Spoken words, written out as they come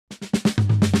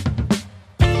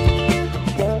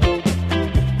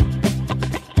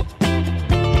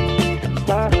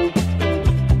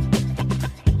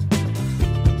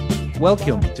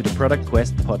Welcome to the Product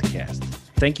Quest podcast.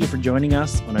 Thank you for joining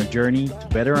us on our journey to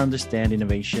better understand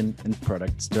innovation and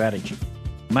product strategy.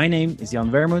 My name is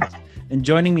Jan Vermut, and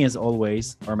joining me as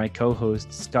always are my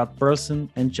co-hosts Scott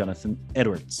Burleson and Jonathan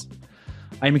Edwards.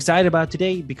 I'm excited about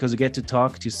today because we get to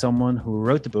talk to someone who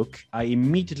wrote the book I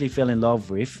immediately fell in love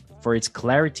with for its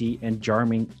clarity and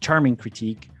charming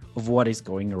critique of what is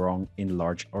going wrong in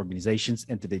large organizations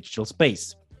and the digital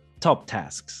space. Top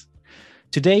Tasks.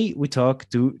 Today, we talk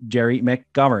to Gerry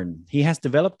McGovern. He has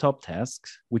developed Top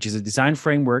Tasks, which is a design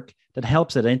framework that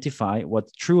helps identify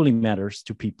what truly matters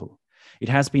to people. It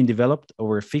has been developed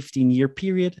over a 15-year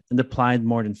period and applied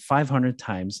more than 500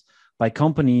 times by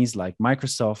companies like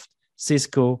Microsoft,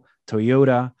 Cisco,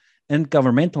 Toyota, and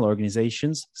governmental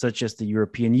organizations such as the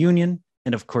European Union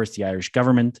and, of course, the Irish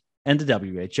government and the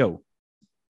WHO.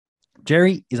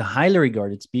 Gerry is a highly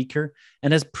regarded speaker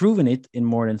and has proven it in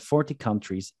more than 40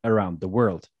 countries around the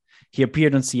world. He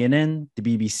appeared on CNN, the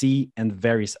BBC, and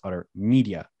various other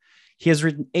media. He has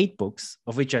written 8 books,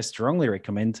 of which I strongly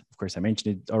recommend, of course, I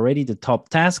mentioned it already, The Top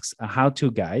Tasks, a how-to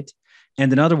guide,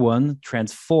 and another one,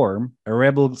 Transform, a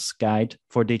rebel's guide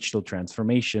for digital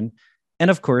transformation, and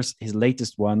of course, his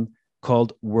latest one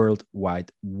called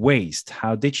Worldwide Waste,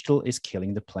 how digital is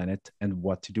killing the planet and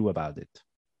what to do about it.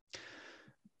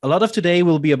 A lot of today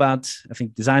will be about, I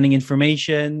think, designing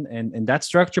information and that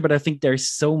structure, but I think there's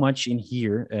so much in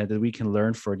here that we can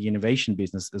learn for the innovation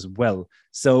business as well.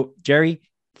 So, Gerry,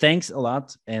 thanks a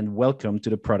lot and welcome to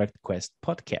the Product Quest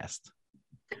podcast.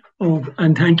 Oh,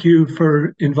 and thank you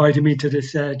for inviting me to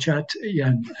this chat.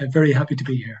 Yeah, I'm very happy to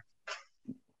be here.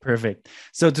 Perfect.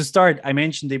 So to start, I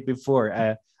mentioned it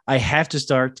before, I have to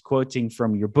start quoting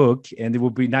from your book, and it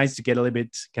would be nice to get a little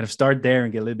bit, kind of start there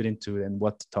and get a little bit into and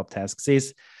what Top Tasks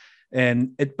is.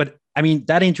 But I mean,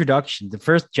 that introduction, the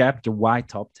first chapter, why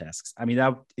Top Tasks? I mean,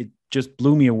 it just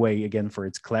blew me away again for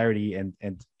its clarity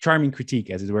and charming critique,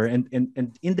 as it were. And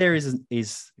in there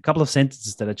is a couple of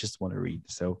sentences that I just want to read.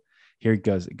 So here it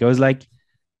goes. It goes like,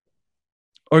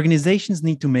 organizations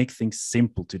need to make things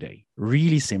simple today,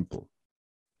 really simple.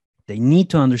 They need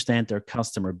to understand their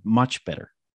customer much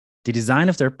better. The design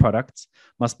of their products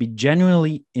must be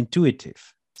genuinely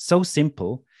intuitive, so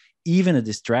simple, even a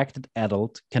distracted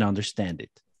adult can understand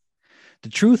it. The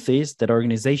truth is that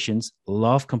organizations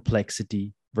love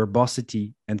complexity,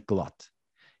 verbosity, and glut.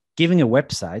 Giving a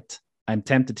website, I'm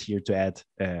tempted here to add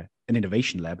an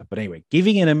innovation lab, but anyway,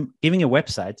 giving a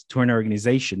website to an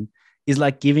organization is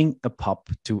like giving a pup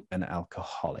to an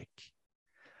alcoholic.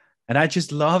 And I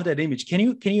just love that image. Can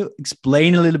you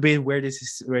explain a little bit where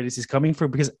this is coming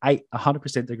from? Because I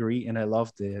 100% agree, and I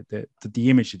love the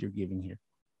image that you're giving here.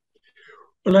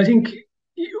 Well, I think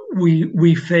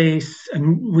we face,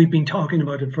 and we've been talking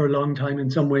about it for a long time. In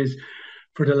some ways,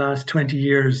 for the last 20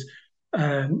 years,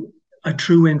 a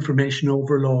true information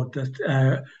overload.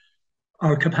 That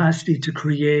our capacity to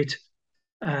create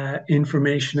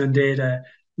information and data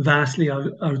vastly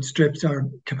outstrips our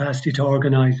capacity to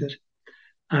organize it.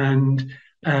 And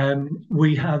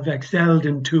we have excelled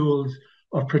in tools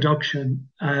of production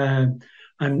and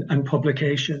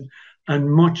publication. And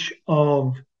much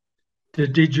of the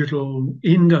digital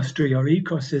industry or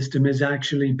ecosystem is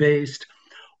actually based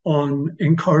on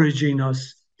encouraging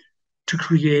us to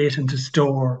create and to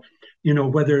store,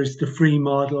 whether it's the free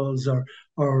models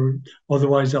or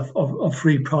otherwise of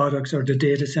free products or the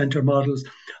data center models.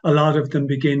 A lot of them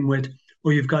begin with,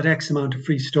 well, you've got X amount of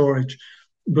free storage.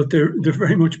 But they're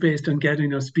very much based on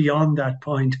getting us beyond that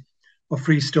point of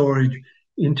free storage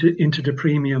into the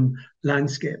premium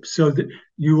landscape. So that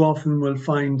you often will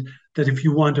find that if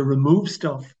you want to remove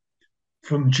stuff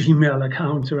from Gmail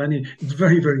accounts or it's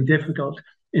very, very difficult.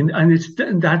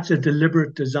 And that's a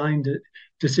deliberate design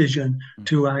decision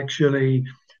to actually,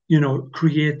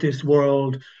 create this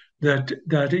world that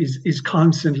is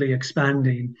constantly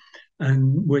expanding,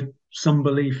 and with some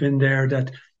belief in there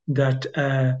that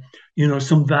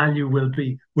some value will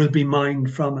be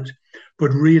mined from it.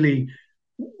 But really,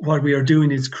 what we are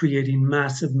doing is creating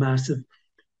massive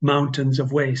mountains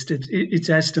of waste. It's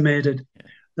estimated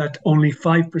that only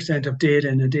 5% of data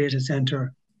in a data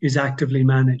center is actively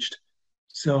managed.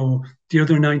 So the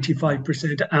other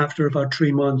 95%, after about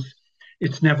 3 months,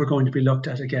 it's never going to be looked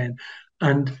at again.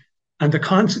 And the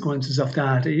consequences of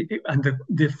that and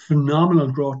the phenomenal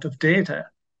growth of data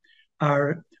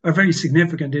are very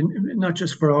significant, not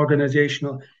just for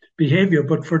organizational behavior,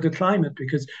 but for the climate,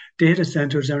 because data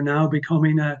centers are now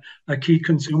becoming a key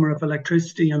consumer of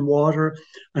electricity and water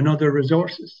and other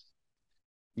resources.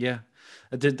 Yeah,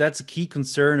 that's a key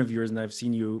concern of yours, and I've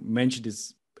seen you mention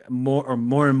this more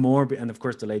and more, and of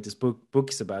course the latest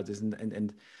book is about this,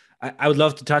 and I would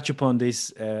love to touch upon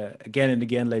this again and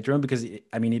again later on, because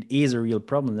I mean, it is a real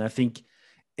problem. And I think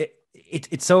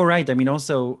it's so right. I mean,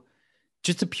 also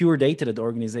just the pure data that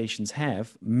organizations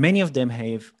have, many of them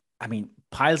have, I mean,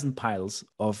 piles and piles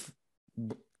of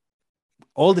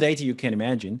all the data you can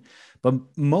imagine, but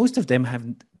most of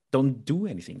them don't do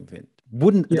anything with it.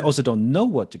 Also don't know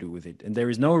what to do with it, and there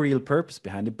is no real purpose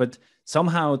behind it. But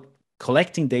somehow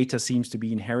collecting data seems to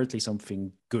be inherently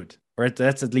something good, or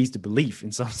that's at least a belief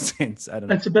in some sense. I don't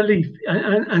know. That's a belief,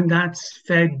 and that's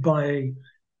fed by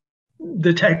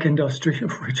the tech industry,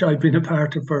 of which I've been a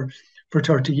part of for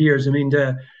 30 years. I mean,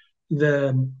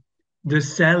 the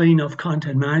selling of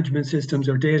content management systems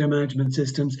or data management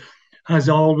systems has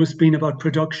always been about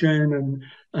production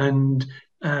and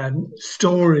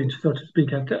storage, so to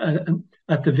speak, at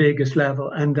the Vegas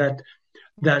level, and that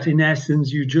in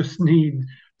essence you just need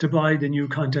to buy the new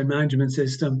content management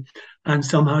system, and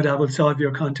somehow that will solve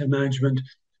your content management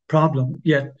problem.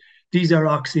 Yet these are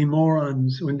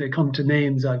oxymorons when they come to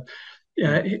names.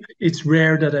 It's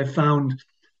rare that I've found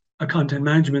a content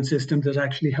management system that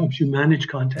actually helps you manage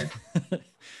content.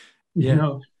 Yeah. You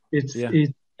know,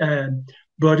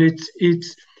 but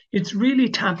it's really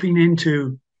tapping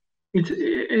into it.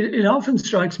 It often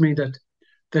strikes me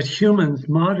that humans,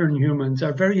 modern humans,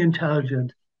 are very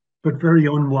intelligent but very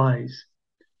unwise.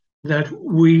 That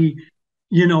we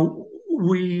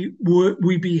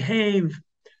behave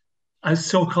as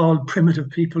so-called primitive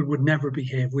people would never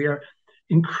behave. We are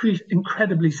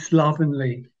incredibly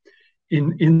slovenly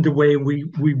in the way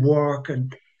we work,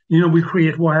 and we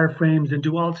create wireframes and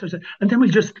do all sorts of, and then we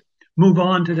just move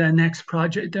on to the next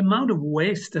project. The amount of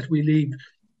waste that we leave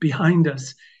behind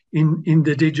us in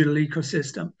the digital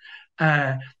ecosystem,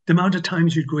 the amount of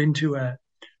times you'd go into a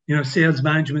sales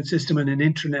management system and an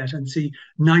intranet and see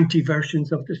 90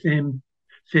 versions of the same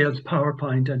sales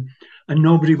PowerPoint, and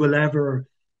nobody will ever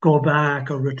go back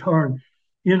or return.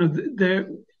 There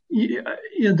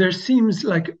seems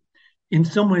like in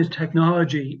some ways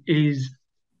technology is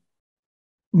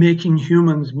making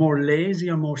humans more lazy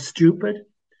or more stupid.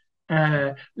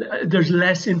 There's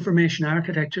less information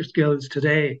architecture skills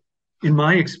today, in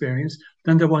my experience,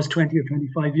 than there was 20 or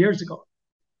 25 years ago.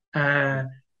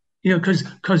 Because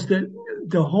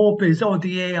the hope is,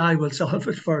 the AI will solve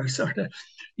it for us.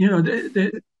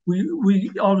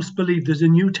 We always believe there's a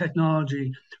new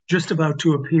technology just about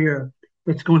to appear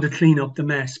that's going to clean up the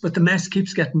mess, but the mess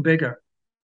keeps getting bigger.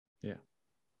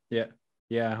 Yeah,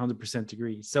 100%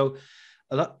 agree. So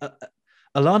a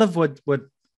lot of what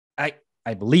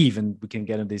I believe, and we can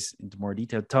get into more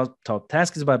detail, top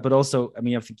task is about, but also, I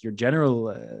mean, I think your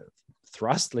general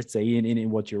thrust, let's say,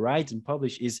 in what you write and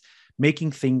publish is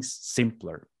making things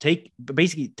simpler.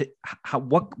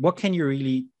 What can you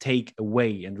really take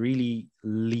away and really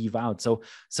leave out? So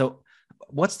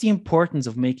what's the importance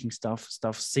of making stuff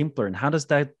simpler, and how does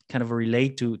that kind of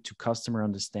relate to customer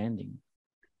understanding?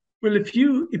 Well, if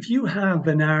you have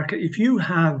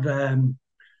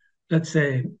let's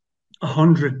say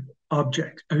 100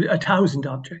 objects, 1,000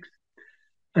 objects,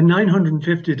 and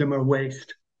 950 of them are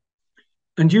waste,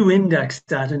 and you index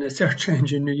that in a search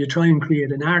engine, or you try and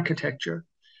create an architecture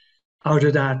out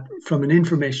of that from an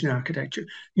information architecture,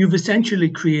 you've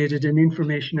essentially created an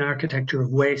information architecture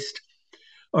of waste,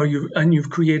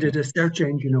 you've created a search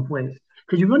engine of waste,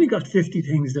 because you've only got 50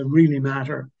 things that really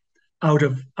matter out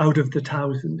of the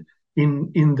 1,000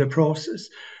 in the process.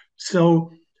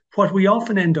 So what we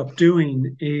often end up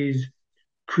doing is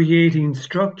creating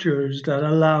structures that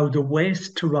allow the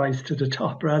waste to rise to the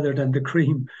top rather than the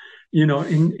cream,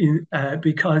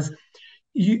 because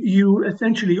you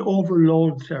essentially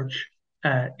overload search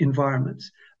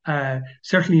environments,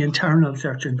 certainly internal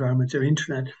search environments or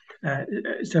internet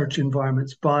search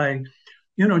environments, by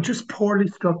just poorly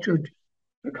structured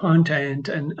content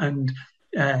and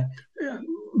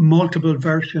multiple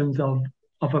versions of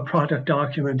a product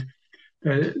document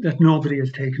that nobody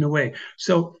has taken away.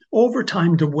 So over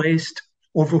time, the waste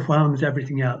overwhelms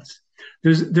everything else.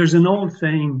 There's an old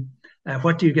saying,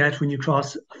 what do you get when you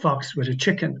cross a fox with a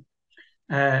chicken?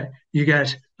 You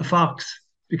get a fox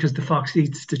because the fox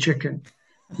eats the chicken,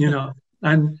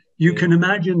 and you can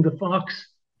imagine the fox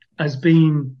as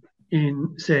being,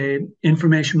 in, say,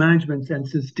 information management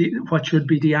senses, what should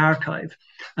be the archive,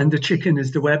 and the chicken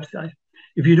is the website.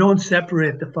 If you don't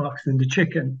separate the fox and the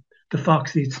chicken, the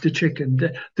fox eats the chicken.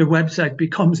 The website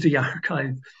becomes the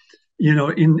archive,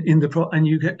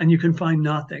 and you can find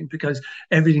nothing because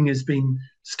everything is being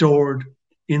stored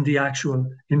in the actual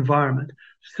environment.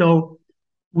 So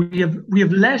we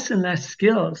have less and less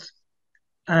skills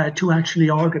to actually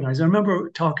organize. I remember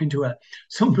talking to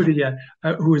somebody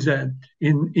who was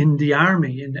in the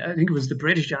army, and I think it was the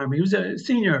British Army. He was a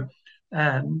senior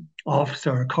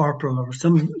officer, corporal, or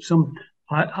some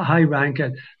high rank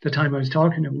at the time I was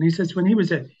talking to him. And he says when he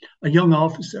was a young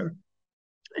officer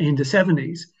in the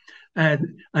 70s,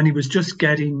 and he was just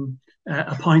getting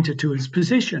appointed to his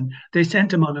position, they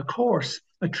sent him on a course,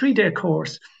 a 3-day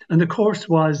course, and the course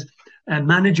was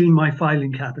managing my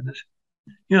filing cabinet.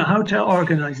 How to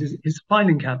organize his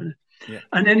filing cabinet. Yeah.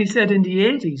 And then he said in the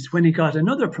 80s, when he got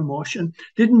another promotion,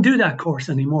 didn't do that course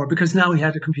anymore because now he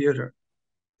had a computer.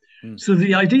 So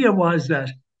the idea was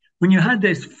that when you had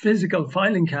this physical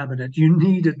filing cabinet, you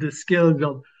needed the skills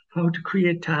of how to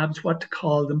create tabs, what to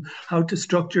call them, how to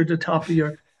structure the top of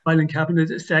your filing cabinet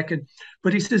a second.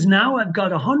 But he says, now I've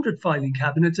got 100 filing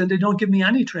cabinets and they don't give me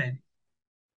any training.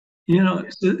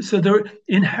 So they're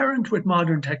inherent with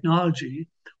modern technology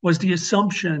was the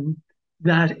assumption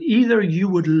that either you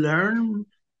would learn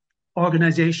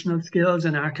organizational skills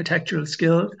and architectural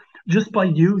skills just by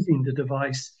using the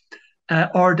device,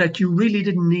 or that you really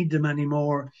didn't need them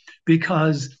anymore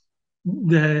because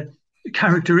the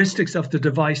characteristics of the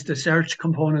device, the search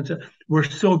components, were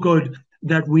so good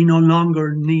that we no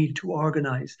longer need to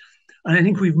organize. And I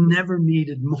think we've never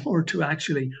needed more to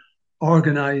actually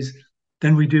organize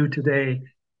than we do today.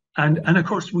 And of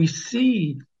course, we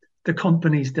see the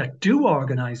companies that do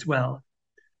organize well.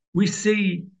 We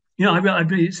see,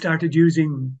 I started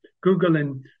using Google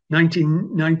in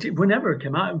 1990, whenever it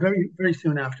came out, very, very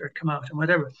soon after it came out and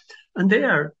whatever. And they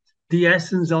are the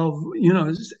essence of,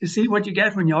 see what you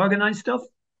get when you organize stuff.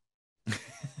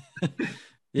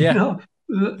 Yeah.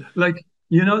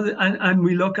 And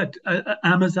we look at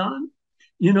Amazon,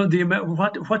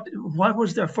 what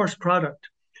was their first product?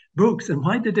 Books. And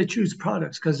why did they choose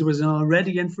products? Because there was an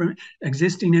already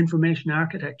existing information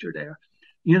architecture there,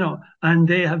 and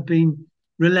they have been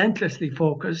relentlessly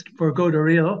focused, for good or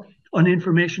ill, on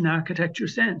information architecture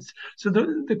since. So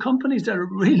the companies that are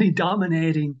really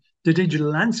dominating the digital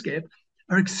landscape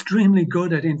are extremely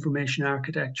good at information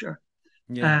architecture.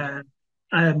 Yeah.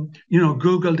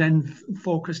 Google then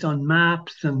focused on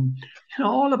maps and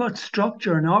all about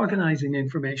structure and organizing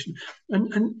information.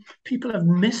 And people have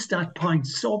missed that point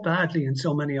so badly in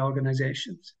so many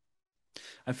organizations.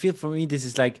 I feel for me, this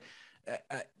is like,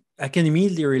 I can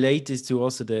immediately relate this to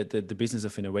also the business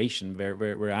of innovation,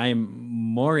 where I am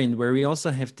more in, where we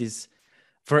also have this,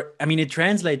 it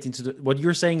translates into what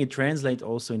you're saying, it translates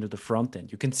also into the front end.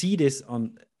 You can see this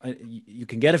on, you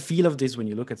can get a feel of this when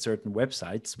you look at certain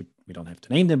websites. We don't have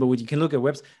to name them, but you can look at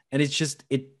websites, and it's just,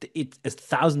 it's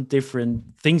 1,000 different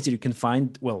things that you can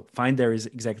find. Well, find there is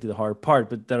exactly the hard part,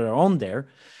 but that are on there.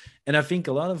 And I think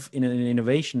a lot of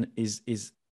innovation is,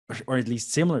 or at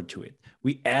least similar to it.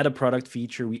 We add a product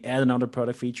feature, we add another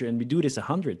product feature, and we do this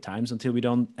 100 times until we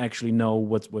don't actually know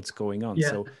what's going on. Yeah.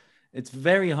 So it's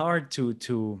very hard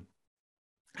to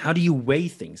how do you weigh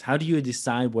things? How do you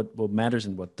decide what matters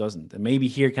and what doesn't? And maybe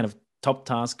here kind of top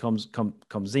task comes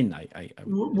in.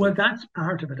 Well, that's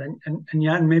part of it. And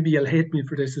Jan, maybe you'll hate me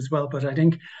for this as well, but I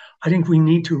think we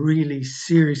need to really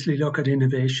seriously look at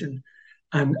innovation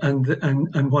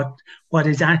and what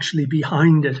is actually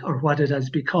behind it, or what it has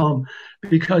become,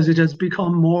 because it has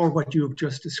become more what you have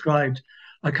just described,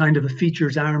 a kind of a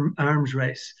features arms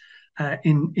race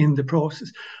in the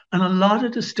process. And a lot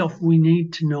of the stuff we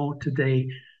need to know today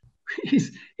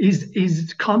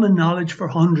is common knowledge for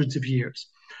hundreds of years.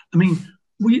 I mean,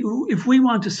 if we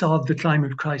want to solve the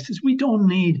climate crisis, we don't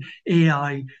need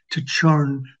AI to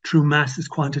churn through massive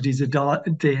quantities of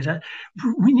data.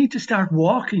 We need to start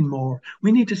walking more.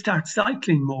 We need to start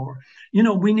cycling more.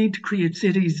 We need to create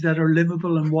cities that are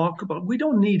livable and walkable. We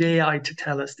don't need AI to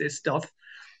tell us this stuff.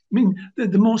 I mean,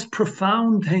 the most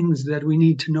profound things that we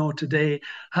need to know today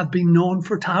have been known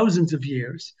for thousands of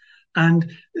years.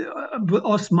 And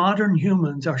us modern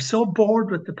humans are so bored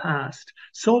with the past,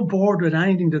 so bored with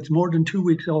anything that's more than 2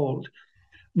 weeks old,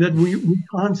 that we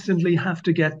constantly have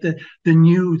to get the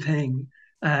new thing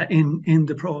in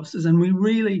the process. And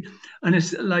and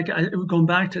it's like, going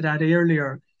back to that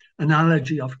earlier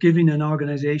analogy of giving an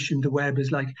organization the web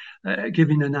is like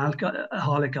giving an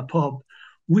alcoholic a pub.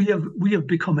 We have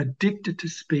become addicted to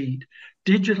speed.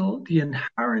 Digital, the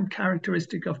inherent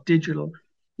characteristic of digital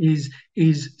is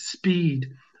speed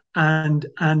and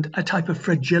a type of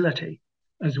fragility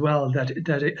as well that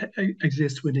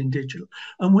exists within digital.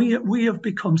 And we have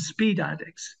become speed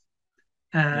addicts.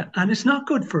 And it's not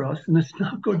good for us, and it's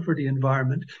not good for the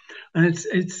environment. And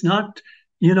it's not,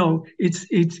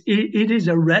 it is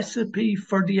a recipe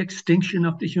for the extinction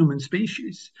of the human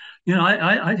species.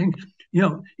 I think,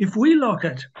 if we look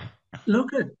at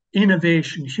look at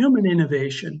innovation, human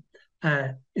innovation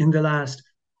in the last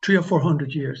 300 or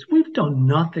 400 years. We've done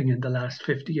nothing in the last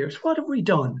 50 years. What have we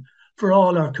done for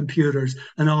all our computers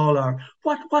and all our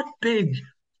what big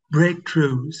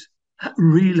breakthroughs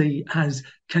really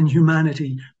can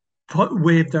humanity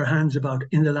wave their hands about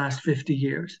in the last 50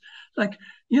 years? Like,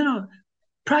 you know,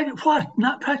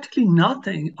 not practically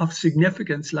nothing of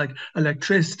significance, like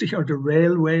electricity or the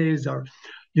railways, or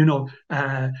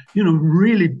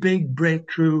really big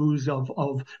breakthroughs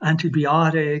of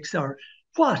antibiotics, or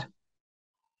what,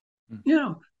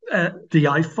 the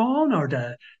iPhone,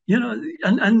 or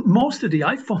and most of the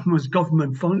iPhone was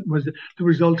government fund, was the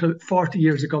result of 40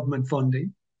 years of government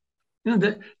funding.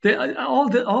 All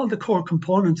the core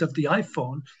components of the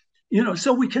iPhone,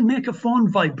 so we can make a phone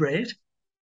vibrate.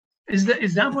 Is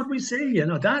that what we say?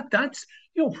 That's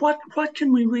what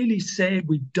can we really say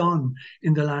we've done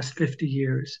in the last 50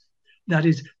 years that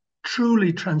is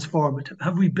truly transformative?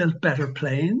 Have we built better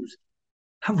planes?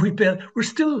 We're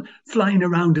still flying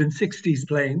around in 60s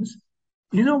planes.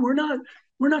 We're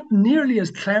not nearly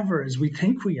as clever as we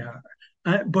think we are,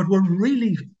 but we're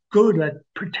really good at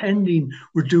pretending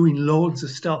we're doing loads of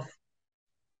stuff.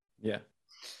 Yeah.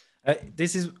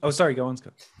 Sorry, go on,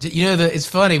 Scott. It's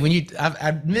funny when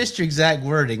I missed your exact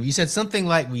wording. You said something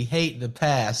like we hate the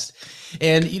past,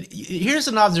 and here's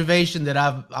an observation that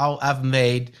I've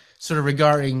made sort of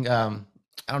regarding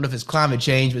I don't know if it's climate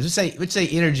change, but let's say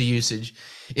energy usage.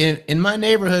 In my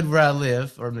neighborhood where I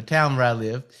live, or in the town where I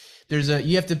live,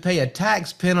 you have to pay a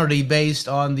tax penalty based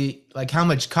on how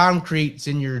much concrete's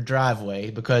in your driveway,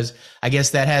 because I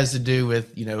guess that has to do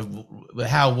with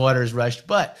how water is rushed,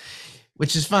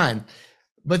 which is fine.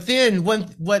 But then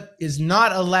what is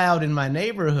not allowed in my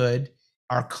neighborhood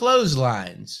are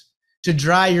clotheslines to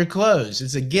dry your clothes.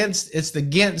 It's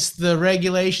against the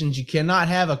regulations. You cannot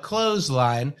have a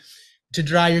clothesline to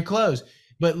dry your clothes.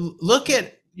 But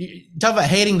talk about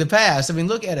hating the past. I mean,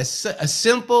 look at a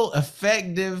simple,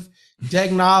 effective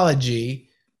technology,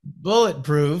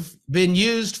 bulletproof, been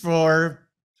used for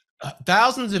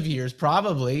thousands of years,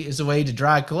 probably, as a way to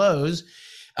dry clothes.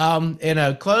 In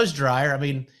a clothes dryer, I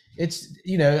mean, it's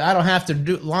I don't have to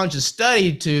launch a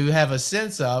study to have a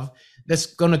sense of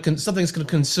something's going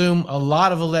to consume a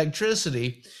lot of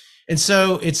electricity, and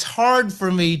so it's hard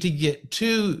for me to get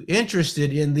too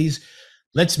interested in these.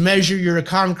 Let's measure your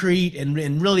concrete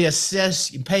and really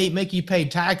assess, make you pay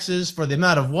taxes for the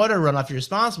amount of water runoff you're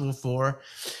responsible for,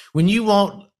 when you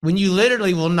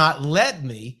literally will not let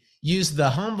me use the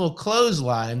humble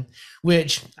clothesline,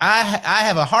 which I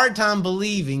have a hard time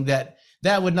believing that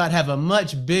would not have a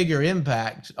much bigger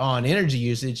impact on energy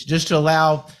usage, just to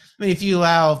allow, if you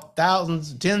allow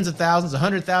thousands, tens of thousands,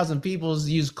 100,000 people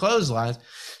to use clotheslines.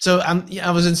 So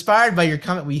I was inspired by your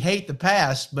comment, we hate the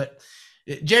past, but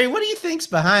Gerry, what do you think's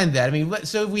behind that? I mean,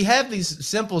 so we have these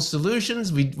simple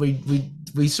solutions,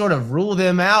 we sort of rule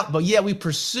them out, but yet we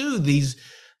pursue these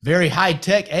very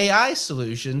high-tech AI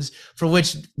solutions for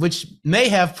which may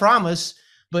have promise,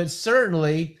 but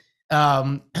certainly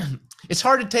it's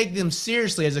hard to take them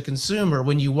seriously as a consumer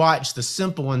when you watch the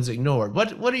simple ones ignored.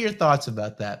 What are your thoughts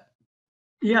about that?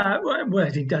 Yeah, well, I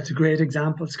think that's a great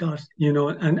example, Scott.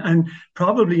 And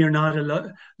probably you're not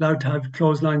allowed to have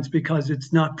clotheslines because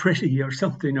it's not pretty or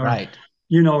something, or right,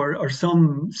 or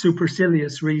some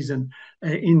supercilious reason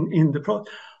in the pro.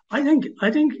 I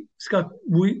think, Scott,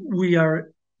 we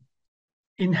are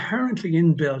inherently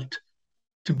inbuilt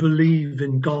to believe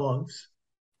in gods,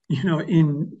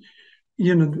 and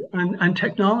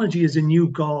technology is a new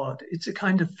god. It's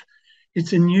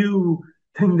a new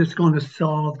thing that's going to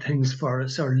solve things for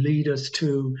us, or lead us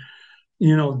to,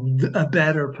 a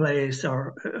better place,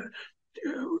 or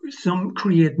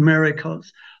create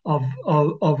miracles of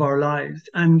our lives.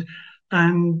 And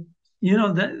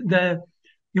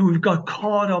we've got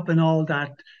caught up in all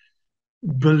that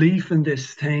belief in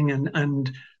this thing,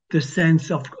 and the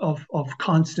sense of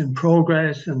constant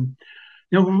progress. And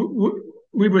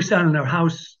we were selling our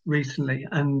house recently,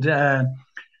 and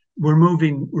we're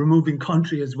moving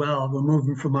country as well. We're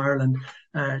moving from Ireland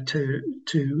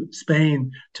to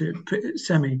Spain to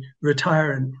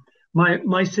semi-retire. And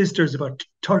my sister's about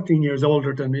 13 years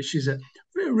older than me. She's a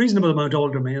reasonable amount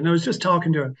older than me. And I was just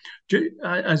talking to her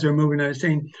as we're moving. I was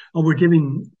saying, "Oh, we're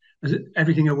giving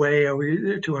everything away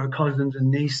to our cousins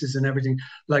and nieces and everything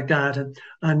like that."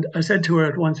 And I said to her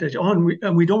at one stage, "Oh,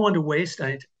 and we don't want to waste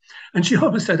anything." And she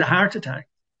almost had a heart attack.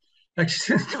 Like, she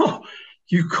said, "No,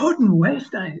 you couldn't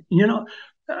waste anything."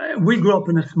 We grew up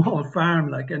in a small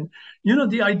farm, and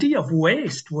the idea of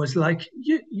waste was like,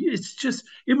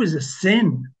 it was a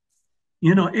sin.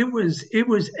 It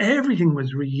was everything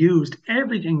was reused,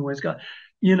 everything was got,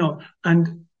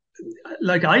 and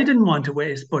like I didn't want to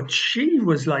waste, but she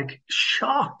was like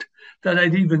shocked that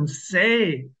I'd even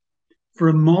say for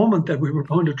a moment that we were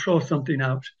going to throw something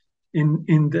out in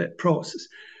the process.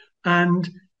 And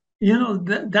you know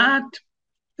that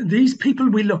these people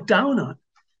we look down on,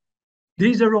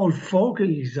 these are old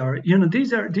fogies, or you know,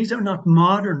 these are not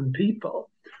modern people.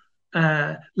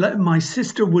 My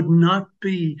sister would not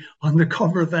be on the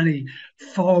cover of any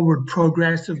forward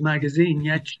progressive magazine,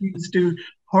 yet she's doing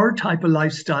her type of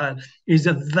lifestyle is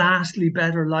a vastly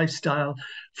better lifestyle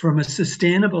from a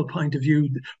sustainable point of view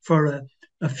for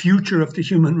a future of the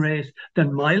human race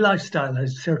than my lifestyle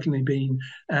has certainly been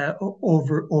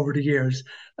over the years.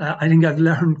 I think I've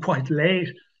learned quite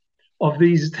late of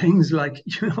these things like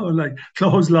like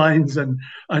clotheslines and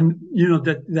you know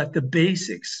that the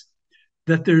basics,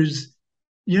 that there's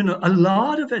a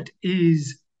lot of it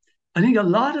is, I think a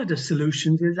lot of the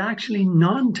solutions is actually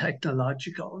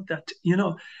non-technological, that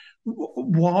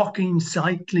walking,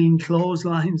 cycling,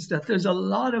 clotheslines, that there's a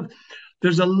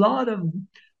lot of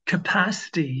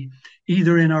capacity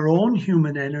either in our own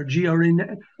human energy or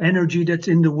in energy that's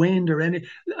in the wind or any,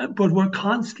 but we're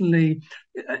constantly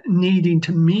needing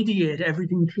to mediate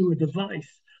everything through a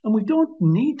device, and we don't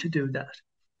need to do that.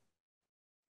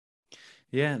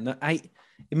 Yeah, no,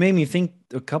 it made me think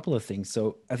a couple of things.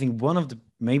 So I think one of the,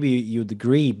 maybe you'd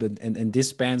agree, but and this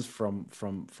spans from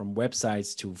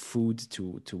websites to food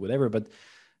to whatever, but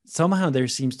somehow there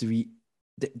seems to be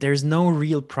there's no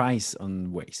real price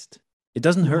on waste. It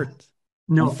doesn't hurt.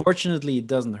 No. Unfortunately, it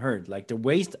doesn't hurt. Like the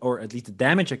waste, or at least the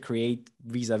damage I create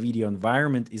vis-a-vis the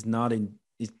environment, is not in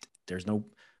it. There's no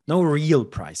real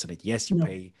price on it. Yes, you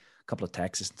pay a couple of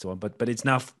taxes and so on, but it's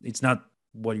not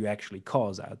what you actually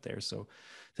cause out there. So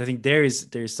I think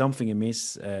there's something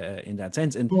amiss in that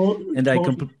sense, and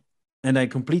I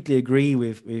completely agree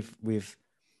with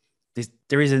this.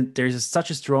 There's such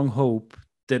a strong hope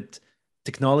that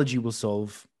technology will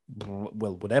solve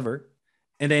whatever,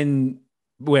 and then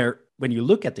when you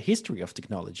look at the history of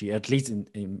technology, at least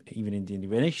even in the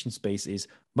innovation space, is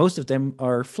most of them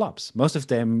are flops. Most of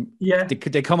them,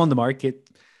 they come on the market.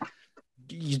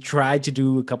 You try to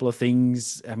do a couple of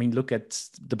things. I mean, look at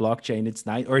the blockchain. It's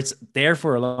nice, or it's there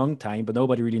for a long time, but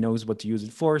nobody really knows what to use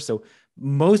it for. So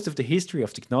most of the history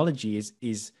of technology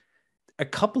is a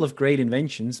couple of great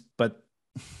inventions, but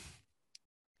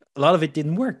a lot of it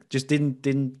didn't work. Just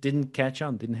didn't catch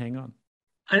on, didn't hang on.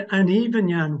 And even,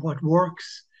 Jan, what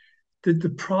works, the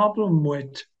problem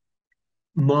with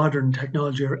modern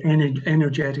technology or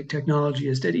energetic technology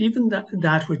is that even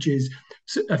that which is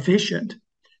efficient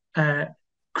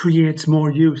creates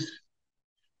more use.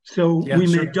 So we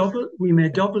may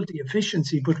double the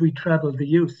efficiency, but we treble the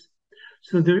use.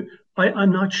 So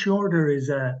I'm not sure there is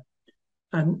a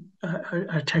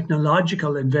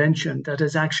technological invention that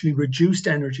has actually reduced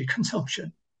energy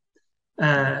consumption.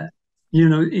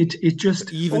 It just,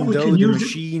 but even though the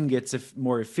machine gets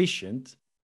more efficient,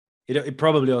 it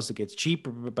probably also gets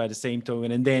cheaper by the same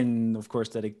token, and then of course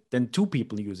then 2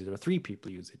 people use it or 3 people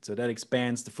use it, so that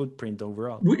expands the footprint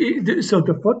overall. So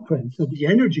the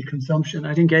energy consumption,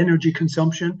 I think energy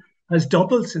consumption has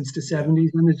doubled since the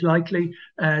 70s, and it's likely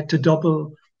to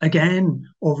double again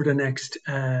over the next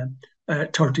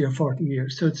 30 or 40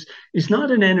 years. So it's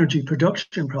not an energy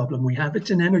production problem we have,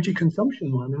 it's an energy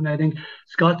consumption one. And I think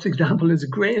Scott's example is a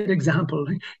great example.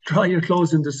 Dry your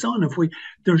clothes in the sun.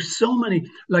 There's so many,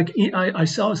 like I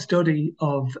saw a study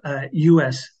of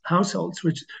US households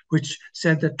which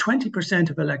said that 20%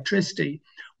 of electricity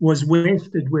was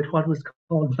wasted with what was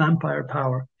called vampire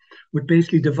power, with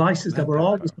basically devices that were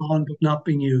always on but not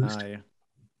being used.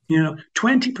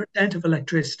 20% of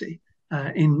electricity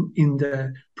in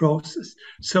the process.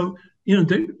 So,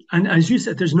 and as you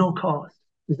said, there's no cost.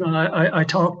 I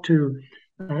talked to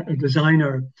a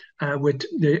designer with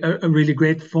a really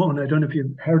great phone. I don't know if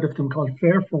you've heard of them, called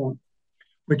Fairphone,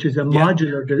 which is a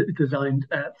modular designed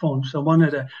phone. So one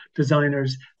of the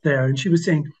designers there, and she was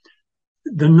saying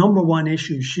the number one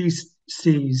issue she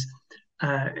sees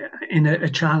in a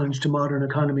challenge to modern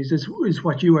economies is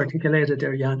what you articulated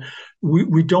there, Jan.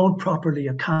 We don't properly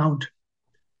account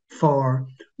for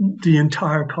the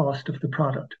entire cost of the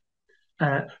product,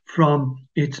 from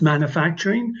its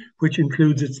manufacturing, which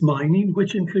includes its mining,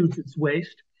 which includes its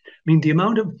waste. I mean, the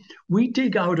amount we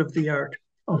dig out of the earth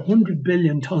 100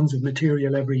 billion tons of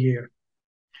material every year,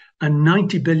 and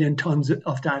 90 billion tons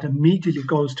of that immediately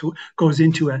goes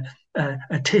into a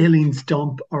tailings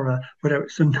dump or a whatever.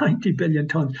 So 90 billion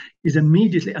tons is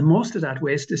immediately, and most of that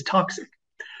waste is toxic.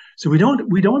 So we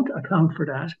don't account for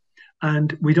that,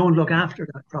 and we don't look after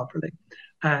that properly.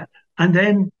 And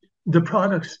then the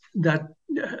products that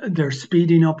they're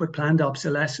speeding up with planned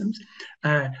obsolescence.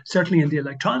 Certainly in the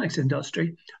electronics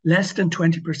industry, less than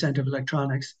 20% of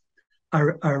electronics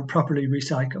are properly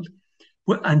recycled.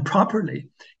 And properly,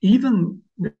 even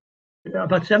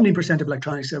about 70% of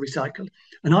electronics are recycled.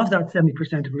 And of that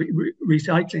 70% of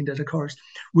recycling that occurs,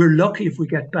 we're lucky if we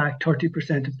get back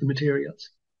 30% of the materials.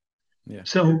 Yeah.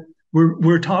 So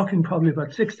we're talking probably about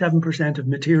 6-7% of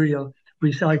material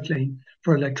recycling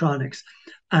for electronics.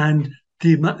 And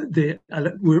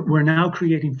we're now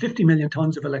creating 50 million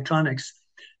tons of electronics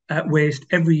waste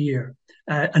every year,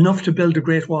 enough to build the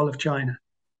Great Wall of China.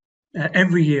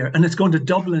 Every year, and it's going to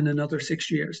double in another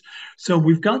 6 years. So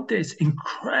we've got this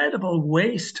incredible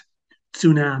waste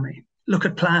tsunami. Look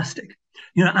at plastic.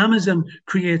 You know, Amazon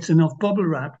creates enough bubble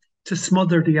wrap to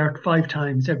smother the earth 5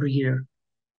 times every year,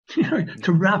 you know,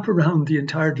 to wrap around the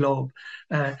entire globe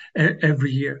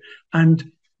every year.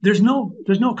 And there's no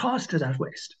cost to that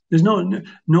waste.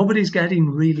 Nobody's getting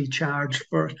really charged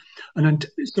for it. And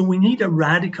so we need a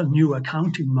radical new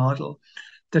accounting model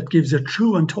that gives a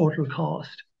true and total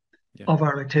cost of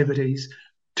our activities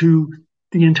to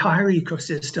the entire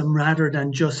ecosystem rather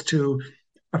than just to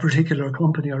a particular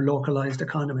company or localized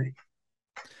economy.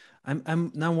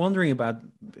 I'm now wondering about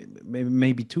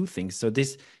maybe 2 things. So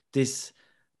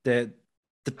the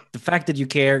fact that you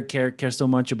care so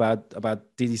much about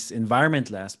this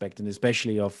environmental aspect, and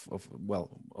especially of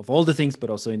all the things, but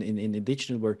also in the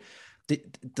digital world.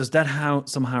 Does that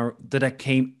somehow that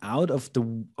came out of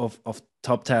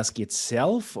Top Task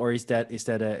itself, or is that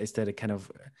a kind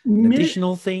of an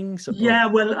additional thing? Yeah,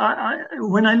 well,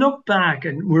 when I look back,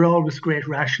 and we're always great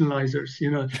rationalizers,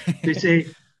 you know, they say.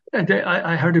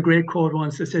 I heard a great quote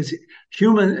once that says,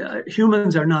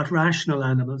 "Humans are not rational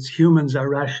animals. Humans are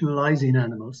rationalizing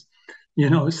animals." You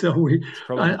know, so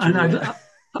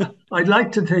I'd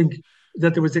like to think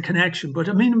that there was a connection, but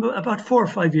I mean, about 4 or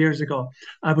 5 years ago,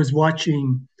 I was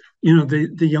watching, you know,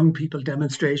 the young people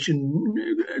demonstration,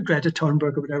 Greta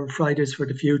Thunberg or whatever, Fridays for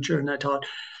the Future, and I thought,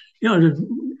 you know,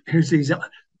 here's these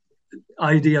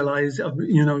idealized,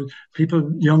 you know,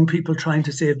 young people trying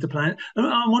to save the planet. And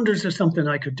I wonder, is there something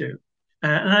I could do?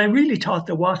 And I really thought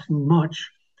there wasn't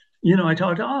much. You know, I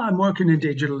thought, I'm working in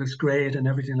digital, it's great and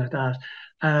everything like that.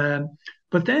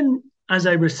 But then as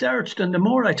I researched, and the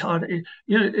more I thought,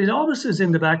 it always is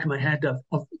in the back of my head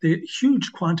of the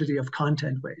huge quantity of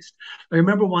content waste. I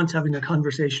remember once having a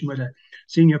conversation with a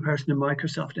senior person in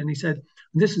Microsoft, and he said,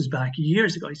 and this is back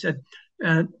years ago, he said,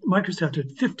 Microsoft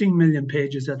had 15 million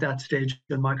pages at that stage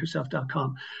on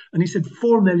Microsoft.com. And he said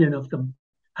 4 million of them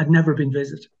had never been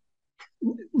visited.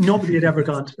 Nobody had ever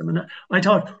gone to them. And I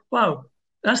thought, wow,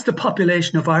 that's the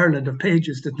population of Ireland of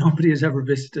pages that nobody has ever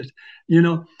visited, you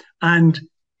know, and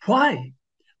why?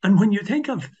 And when you think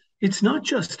of, it's not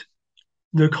just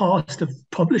the cost of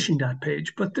publishing that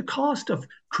page, but the cost of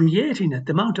creating it,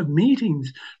 the amount of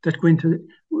meetings that go into,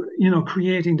 you know,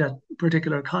 creating that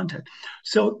particular content.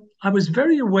 So I was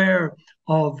very aware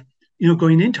of, you know,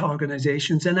 going into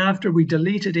organizations, and after we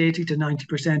deleted 80 to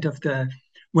 90% of the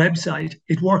website,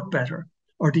 it worked better,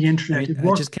 or the internet.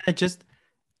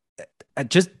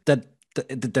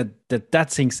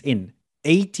 That sinks in.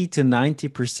 80 to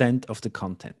 90% of the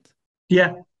content.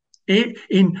 Yeah. I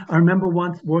remember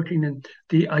once working in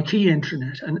the IKEA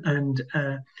intranet, and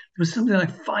there was something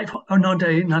like 500, or not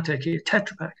IKEA,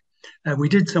 Tetra Pak. We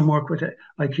did some work with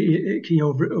IKEA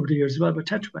over the years as well, but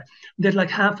Tetra Pak. We did like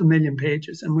 500,000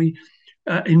 pages, and we,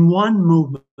 in one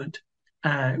movement,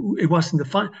 it wasn't the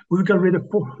fun. We got rid of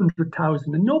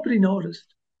 400,000, and nobody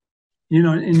noticed. You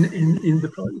know, in the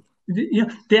project, you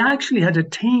know, they actually had a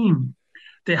team.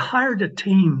 They hired a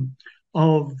team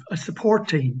of a support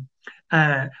team.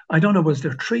 I don't know, was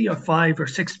there 3 or 5 or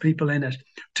 6 people in it,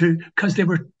 because they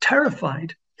were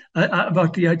terrified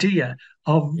about the idea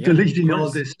of deleting all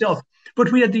this stuff.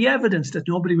 But we had the evidence that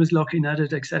nobody was looking at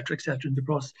it, et cetera, in the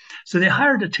process. So they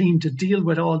hired a team to deal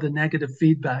with all the negative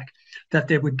feedback that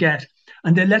they would get.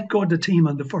 And they let go of the team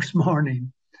on the first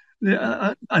morning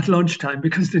at lunchtime,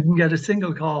 because they didn't get a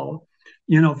single call,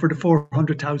 you know, for the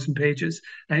 400,000 pages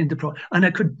in the pro. And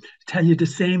I could tell you the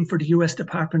same for the US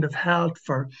Department of Health,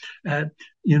 for,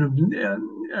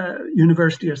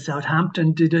 University of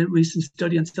Southampton did a recent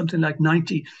study, and something like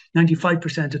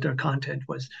 95% of their content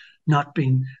was not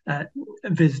being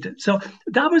visited. So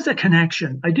that was a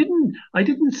connection. I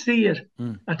didn't see it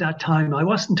at that time. I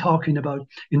wasn't talking about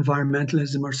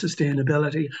environmentalism or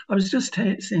sustainability. I was just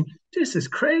saying, this is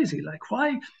crazy. Like,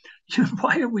 why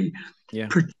are we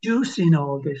producing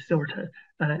all this sort of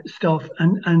stuff?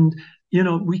 And you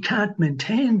know, we can't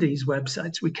maintain these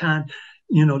websites. We can't,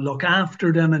 you know, look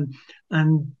after them.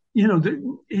 And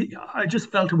I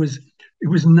just felt it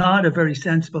was not a very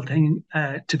sensible thing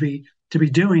to be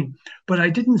doing. But I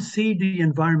didn't see the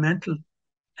environmental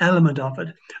element of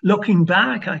it. Looking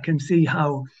back, I can see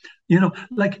how,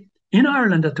 like in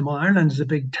Ireland at the moment, Ireland is a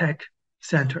big tech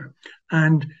centre,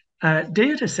 and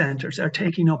data centres are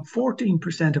taking up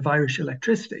 14% of Irish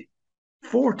electricity.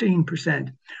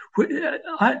 14%.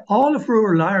 All of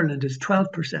rural Ireland is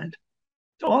 12%.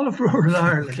 All of rural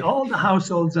Ireland, Okay. all the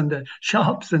households and the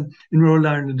shops in rural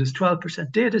Ireland is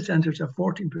 12%. Data centres are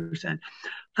 14%.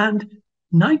 And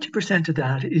 90% of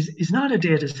that is not a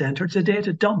data centre, it's a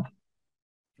data dump.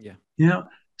 Yeah.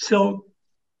 So,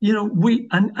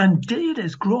 and data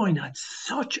is growing at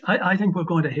such, I think we're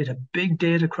going to hit a big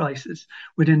data crisis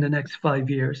within the next 5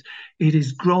 years. It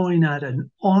is growing at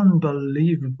an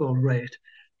unbelievable rate.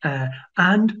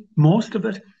 And most of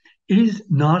it is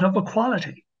not of a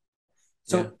quality.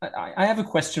 So I have a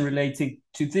question relating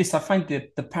to this. I find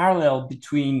the parallel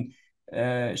between,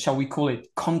 shall we call it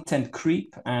content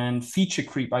creep and feature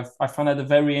creep. I find that a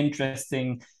very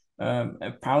interesting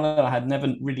parallel. I had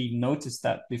never really noticed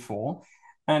that before.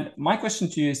 And my question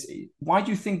to you is, why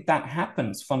do you think that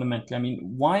happens fundamentally? I mean,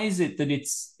 why is it that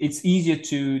it's easier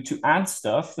to add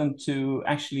stuff than to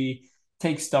actually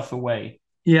take stuff away?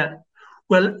 Yeah.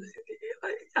 Well,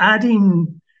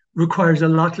 adding requires a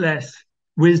lot less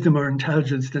wisdom or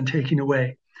intelligence than taking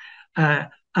away. And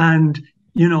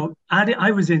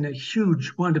I was in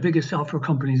one of the biggest software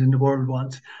companies in the world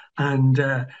once, and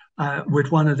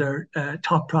with one of their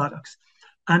top products.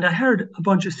 And I heard a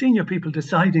bunch of senior people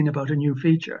deciding about a new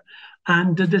feature.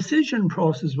 And the decision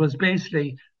process was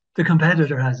basically the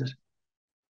competitor has it.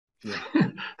 Yeah.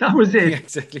 That was it. Yeah,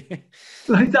 exactly.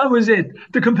 Like, that was it.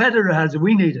 The competitor has it.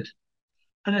 We need it.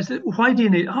 And I said, why do you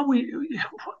need?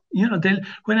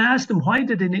 When I asked them why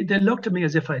did they need, they looked at me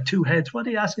as if I had two heads. What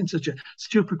are you asking such a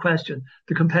stupid question?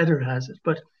 The competitor has it.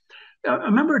 But I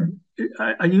remember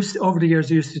over the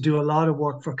years, I used to do a lot of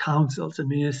work for councils and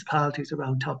municipalities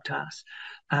around top tasks.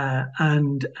 There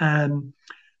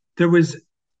was,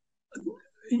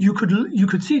 you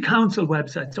could see council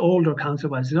websites, older council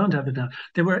websites, they don't have it now.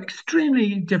 They were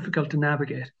extremely difficult to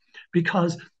navigate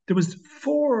because there was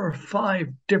 4 or 5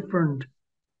 different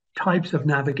types of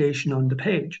navigation on the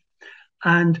page.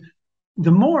 And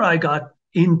the more I got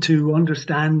into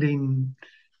understanding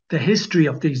the history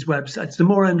of these websites, the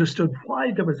more I understood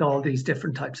why there was all these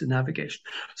different types of navigation.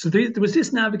 So there was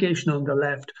this navigation on the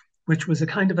left, which was a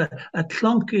kind of a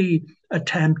clunky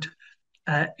attempt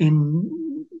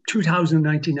in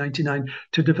 1999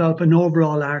 to develop an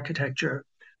overall architecture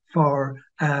for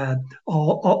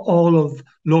all of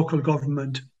local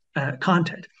government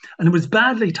content. And it was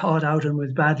badly thought out and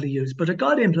was badly used, but it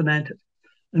got implemented.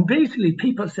 And basically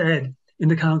people said in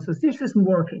the councils, this isn't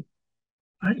working.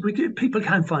 Right? People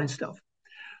can't find stuff,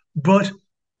 but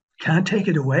can't take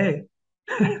it away.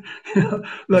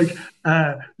 Like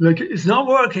it's not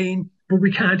working, but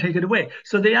we can't take it away.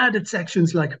 So they added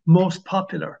sections like most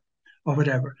popular or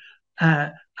whatever.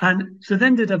 And so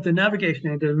then they'd have the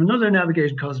navigation, and there's another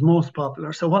navigation called most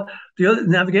popular. So what the other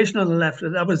navigation on the left,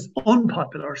 that was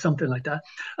unpopular or something like that.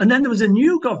 And then there was a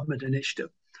new government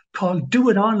initiative called Do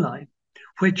It Online,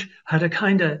 which had a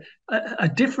kind of a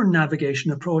different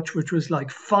navigation approach, which was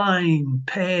like find,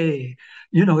 pay.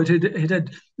 It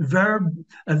had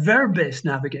a verb-based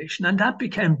navigation, and that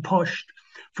became pushed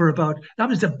for that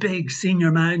was a big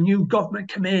senior man, new government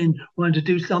came in, wanted to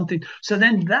do something. So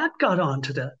then that got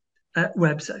onto the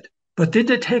website. But did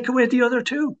they take away the other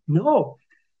 2? No.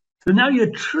 So now you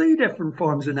had 3 different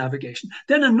forms of navigation.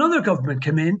 Then another government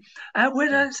came in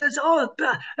says,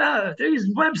 these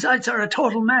websites are a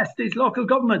total mess, these local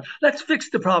government, let's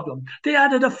fix the problem. They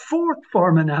added a 4th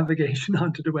form of navigation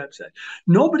onto the website.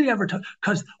 Nobody ever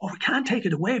because, we can't take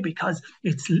it away because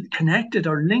it's connected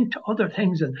or linked to other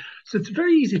things. And so it's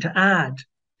very easy to add.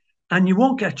 And you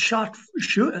won't get shot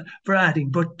for adding,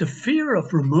 but the fear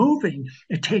of removing,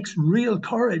 it takes real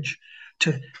courage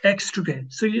to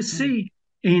extricate. So you see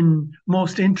in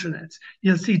most intranets,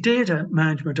 you'll see data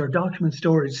management or document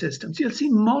storage systems. You'll see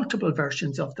multiple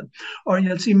versions of them, or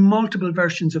you'll see multiple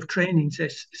versions of training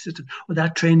system. Well,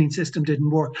 that training system didn't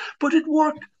work, but it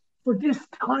worked for this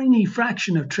tiny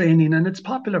fraction of training, and it's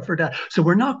popular for that. So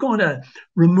we're not going to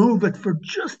remove it for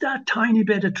just that tiny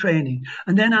bit of training.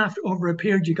 And then over a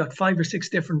period, you got 5 or 6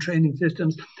 different training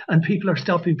systems, and people are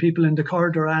stopping people in the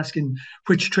corridor asking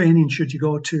which training should you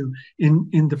go to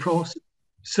in the process.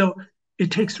 So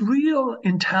it takes real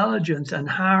intelligence and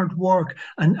hard work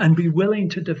and be willing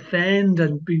to defend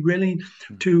and be willing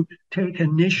to take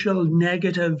initial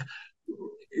negative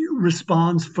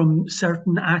response from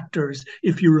certain actors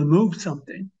if you remove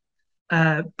something.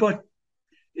 But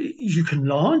you can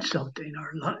launch something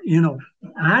or,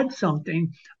 add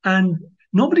something, and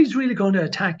nobody's really going to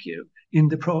attack you in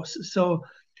the process. So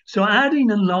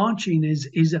adding and launching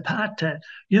is a path to,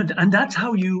 and that's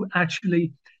how you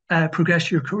actually progress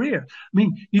your career. I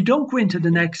mean, you don't go into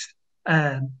the next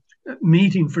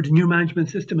meeting for the new management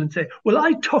system and say, well,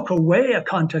 I took away a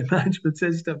content management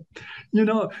system.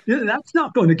 That's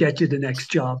not going to get you the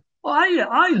next job.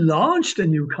 I launched a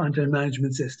new content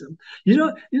management system.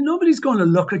 Nobody's going to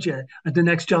look at you at the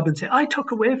next job and say, I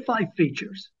took away 5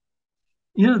 features.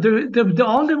 All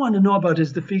they want to know about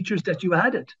is the features that you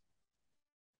added.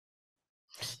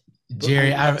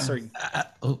 Gerry,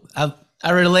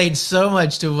 I relate so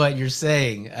much to what you're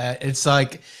saying. It's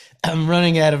like I'm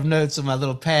running out of notes on my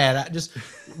little pad.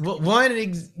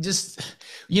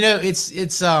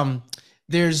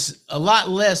 There's a lot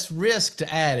less risk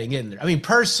to adding in there. I mean,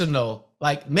 personal,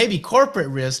 like maybe corporate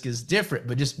risk is different,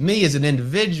 but just me as an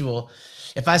individual,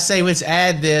 if I say, let's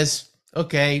add this,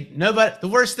 okay, the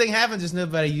worst thing happens is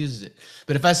nobody uses it.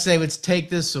 But if I say, let's take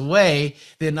this away,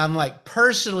 then I'm like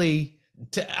personally,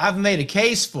 I've made a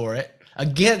case for it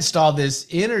against all this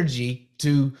energy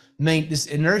to this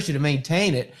inertia to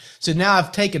maintain it. So now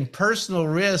I've taken personal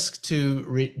risk to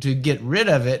get rid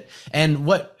of it, and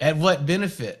at what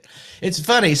benefit? It's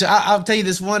funny. So I'll tell you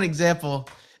this one example.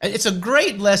 It's a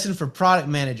great lesson for product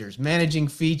managers, managing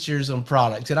features on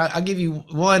products. And I'll give you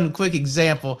one quick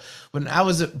example. When I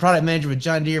was a product manager with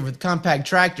John Deere with compact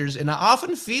tractors, and I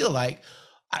often feel like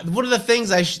one of the things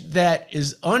that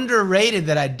is underrated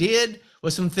that I did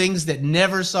was some things that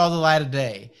never saw the light of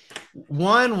day.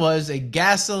 One was a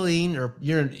gasoline or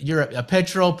you're a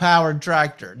petrol powered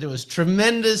tractor. There was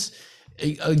tremendous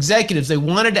executives. They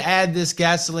wanted to add this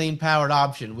gasoline powered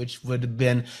option, which would have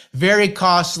been very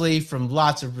costly from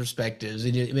lots of perspectives.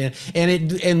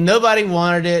 And nobody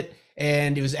wanted it.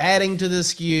 And it was adding to the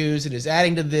SKUs, and it's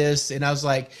adding to this. And I was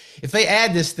like, if they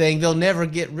add this thing, they'll never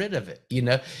get rid of it,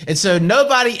 And so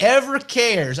nobody ever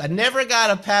cares. I never got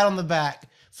a pat on the back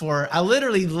I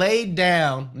literally laid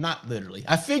down, not literally,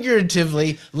 I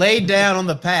figuratively laid down on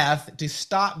the path to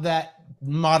stop that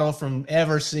model from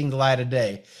ever seeing the light of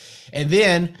day. And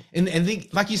then,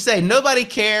 like you say, nobody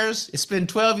cares. It's been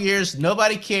 12 years.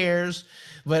 Nobody cares.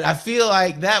 But I feel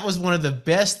like that was one of the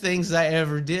best things I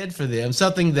ever did for them.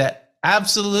 Something that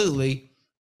absolutely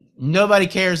nobody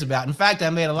cares about. In fact,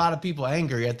 I made a lot of people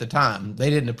angry at the time.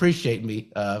 They didn't appreciate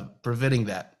me preventing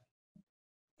that.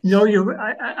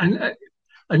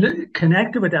 And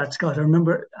connected with that, Scott, I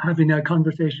remember having a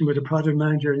conversation with a project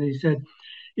manager, and he said,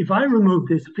 if I remove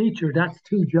this feature, that's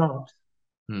 2 jobs.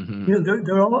 Mm-hmm.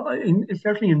 They're all,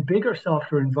 certainly in bigger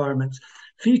software environments,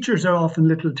 features are often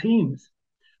little teams.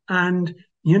 And,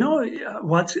 in all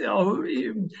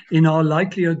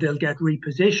likelihood, they'll get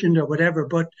repositioned or whatever.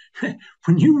 But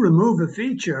when you remove a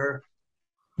feature,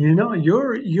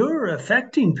 you're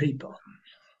affecting people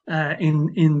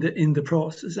in the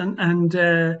process.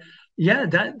 Yeah,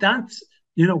 that's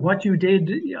what you did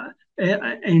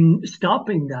in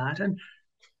stopping that, and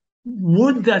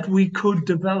would that we could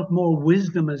develop more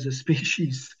wisdom as a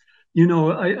species.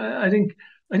 I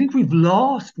think we've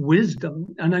lost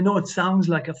wisdom, and I know it sounds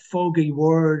like a foggy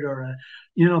word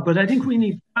but I think we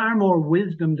need far more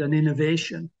wisdom than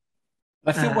innovation.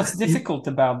 I feel what's difficult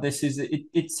about this is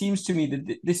it seems to me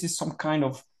that this is some kind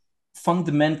of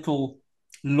fundamental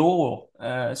law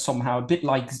somehow, a bit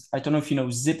like, I don't know if you know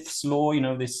Zipf's law,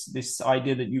 this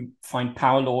idea that you find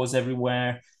power laws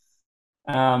everywhere,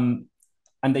 and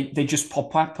they just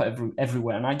pop up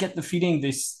everywhere. And I get the feeling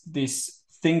this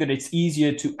thing that it's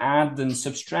easier to add than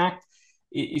subtract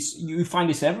you find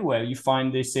this everywhere. You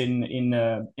find this in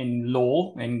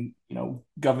law, and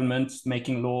governments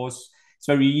making laws. It's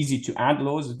very easy to add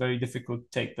laws. It's very difficult to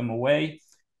take them away,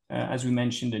 as we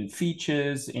mentioned, in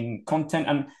features, in content.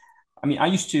 And I mean, I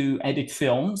used to edit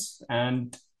films,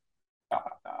 and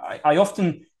I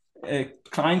often,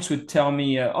 clients would tell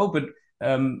me,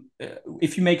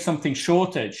 if you make something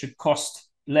shorter, it should cost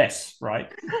less,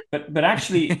 right? But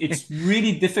actually, it's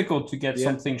really difficult to get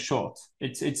something short.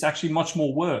 It's actually much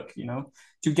more work,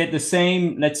 to get the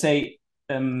same, let's say,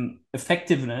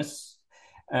 effectiveness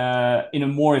in a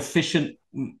more efficient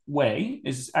way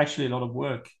is actually a lot of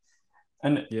work.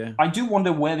 And I do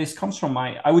wonder where this comes from.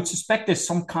 I would suspect there's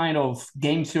some kind of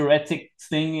game theoretic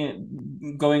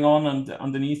thing going on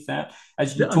underneath that.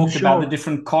 As you talked about the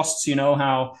different costs,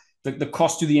 how the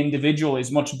cost to the individual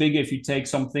is much bigger if you take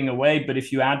something away. But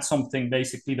if you add something,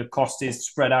 basically the cost is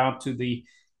spread out to the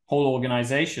whole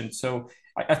organization. So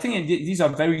I think these are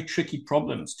very tricky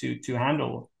problems to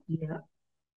handle.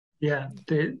 Yeah,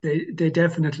 they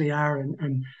definitely are.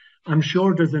 And I'm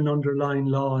sure there's an underlying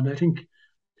law. And I think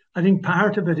I think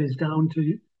part of it is down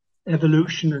to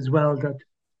evolution as well, that,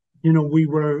 we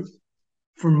were,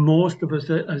 for most of us,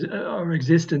 as our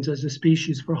existence as a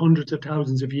species for hundreds of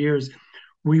thousands of years,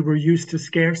 we were used to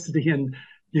scarcity. And,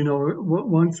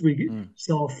 once we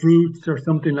saw fruits or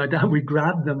something like that, we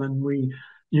grabbed them, and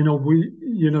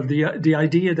the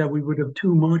idea that we would have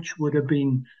too much would have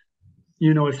been,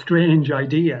 a strange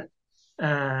idea.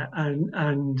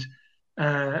 And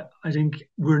I think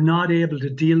we're not able to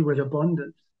deal with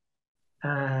abundance.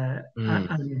 And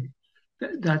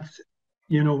that's,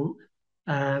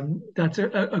 that's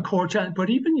a core challenge. But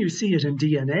even you see it in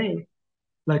DNA,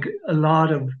 like a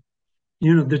lot of,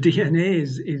 the DNA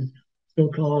is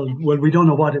so-called, well, we don't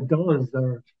know what it does,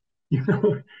 or,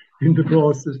 in the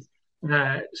process.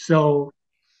 So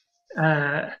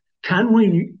can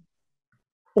we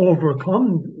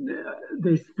overcome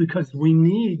this? Because we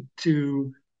need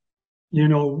to,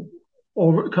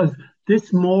 because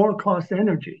this more costs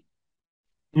energy.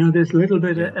 This little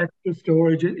bit of extra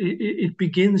storage, it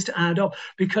begins to add up,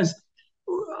 because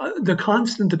the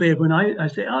constant debate when I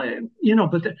say,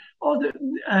 but the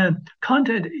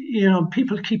content,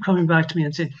 people keep coming back to me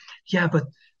and saying, yeah, but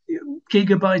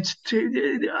gigabytes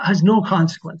has no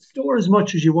consequence. Store as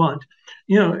much as you want,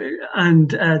 and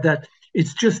that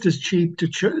it's just as cheap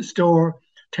to store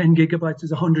 10 gigabytes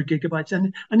as 100 gigabytes.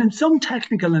 And in some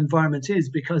technical environments is,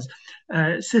 because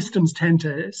systems tend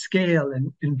to scale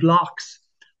in blocks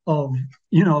of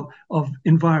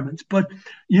environments. But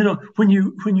when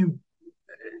you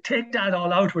take that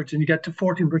all outwards and you get to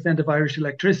 14% of Irish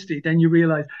electricity, then you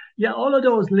realize, all of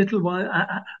those little ones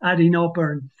adding up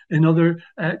are in other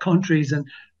countries. And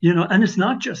and it's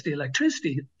not just the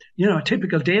electricity. A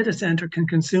typical data center can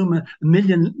consume 1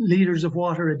 million liters of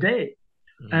water a day.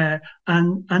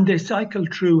 And they cycle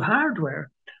through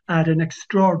hardware at an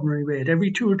extraordinary rate.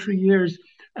 Every 2 or 3 years,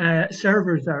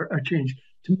 servers are changed.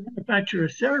 To manufacture a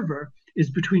server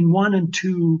is between 1 and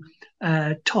 2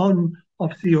 ton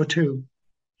of CO2.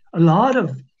 A lot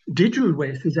of digital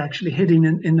waste is actually hitting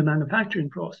in the manufacturing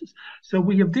process. So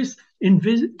we have this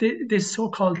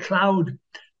so-called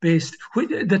cloud-based.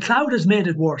 The cloud has made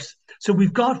it worse. So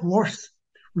we've got worse.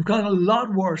 We've got a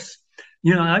lot worse.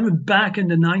 I went back in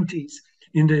the 90s,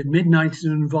 in the mid-90s,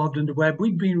 and involved in the web.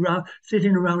 We'd been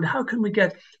sitting around, how can we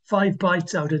get 5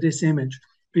 bytes out of this image?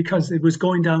 Because it was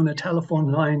going down a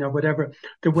telephone line or whatever,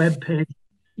 the web page.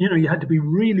 You had to be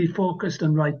really focused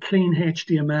and write clean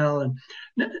HTML. And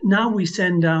now we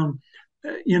send down,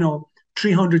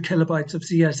 300 kilobytes of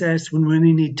CSS when we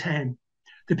only need 10.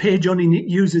 The page only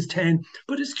uses 10,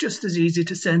 but it's just as easy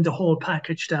to send the whole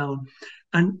package down.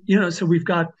 And, so we've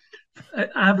got an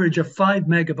average of 5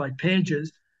 megabyte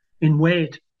pages in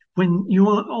weight, when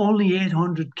only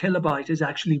 800 kilobyte is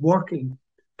actually working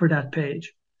for that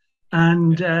page.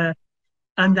 And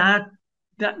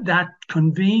that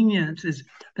convenience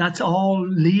that's all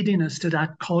leading us to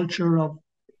that culture of,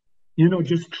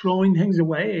 just throwing things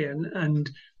away, and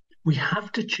we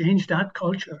have to change that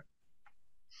culture.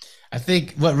 I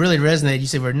think what really resonated, you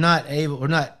said we're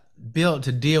not built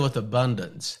to deal with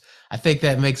abundance. I think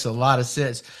that makes a lot of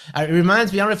sense. It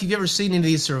reminds me, I don't know if you've ever seen any of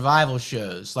these survival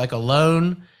shows, like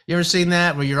Alone. You ever seen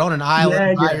that, where you're on an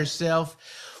island by yourself?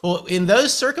 Well, in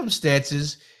those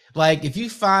circumstances, like if you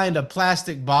find a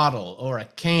plastic bottle or a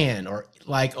can or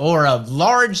a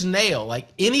large nail, like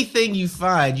anything you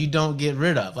find, you don't get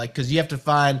rid of, because you have to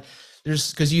find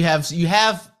because you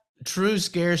have true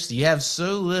scarcity. You have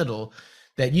so little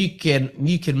that you can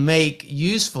make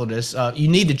usefulness. You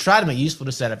need to try to make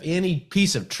usefulness out of any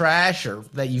piece of trash or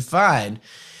that you find.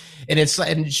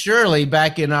 And surely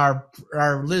back in our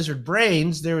lizard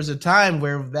brains, there was a time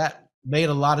where that made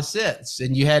a lot of sense.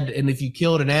 And if you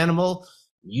killed an animal,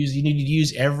 you need to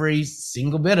use every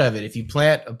single bit of it. If you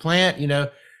plant a plant,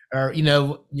 or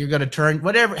you're going to turn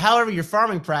however your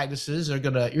farming practices you're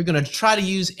going to try to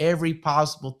use every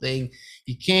possible thing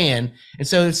you can. And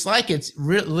so it's like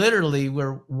literally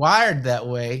we're wired that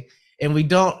way, and we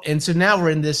don't. And so now we're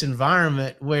in this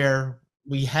environment where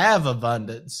we have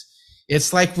abundance.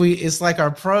 It's like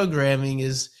our programming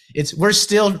is. We're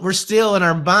still in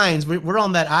our minds. We're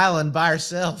on that island by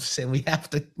ourselves, and we have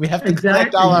to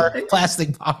collect all our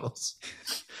plastic bottles.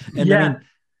 And I mean,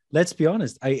 let's be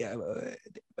honest.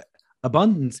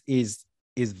 Abundance is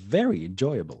very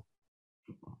enjoyable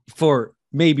for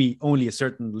maybe only a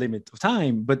certain limit of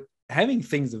time, but having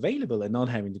things available and not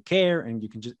having to care, and you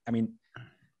can just. I mean,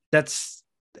 that's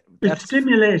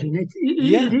stimulating.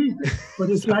 It is, but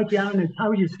it's like, Jan, it's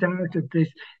how you started this.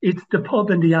 It's the pub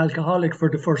and the alcoholic for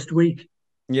the first week.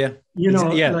 Yeah,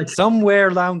 like somewhere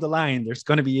along the line, there's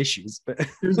going to be issues. But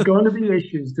there's going to be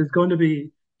issues. There's going to be,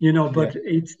 But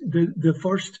it's the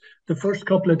first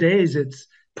couple of days, it's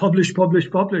publish, publish,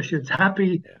 publish. It's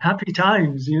happy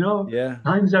times, Yeah.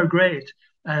 Times are great,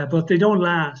 but they don't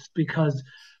last because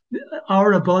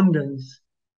our abundance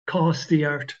costs the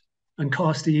earth and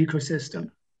costs the ecosystem,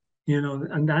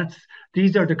 and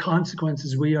these are the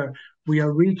consequences. We are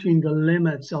reaching the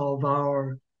limits of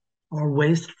our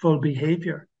wasteful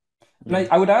behavior. And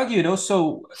I would argue it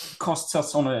also costs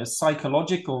us on a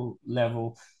psychological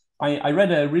level. I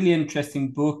read a really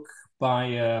interesting book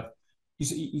by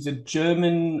he's a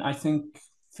German, I think,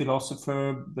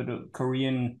 philosopher, but a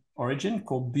Korean origin,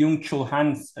 called Byung-Chul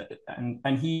Han,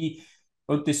 and he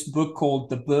wrote this book called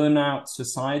The Burnout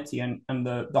Society, and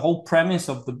the whole premise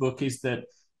of the book is that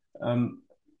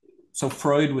so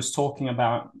Freud was talking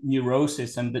about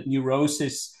neurosis, and that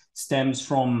neurosis stems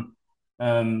from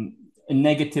a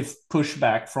negative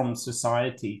pushback from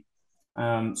society.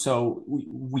 So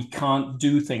we can't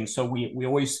do things. So we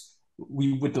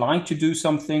would like to do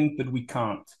something, but we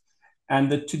can't.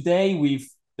 And that today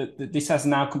this has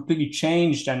now completely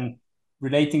changed. And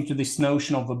relating to this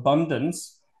notion of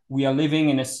abundance, we are living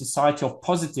in a society of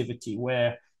positivity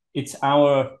where it's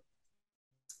our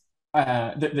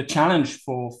the challenge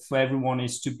for everyone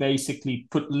is to basically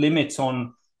put limits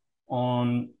on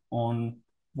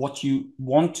what you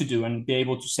want to do and be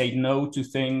able to say no to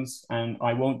things, and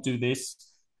I won't do this.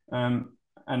 And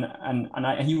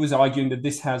he was arguing that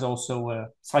this has also a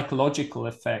psychological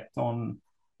effect on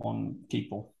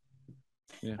people.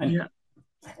 Yeah.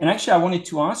 And actually, I wanted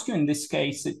to ask you in this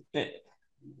case,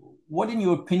 what, in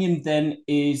your opinion, then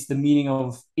is the meaning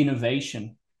of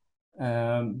innovation?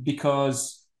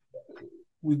 Because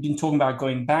we've been talking about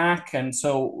going back, and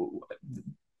so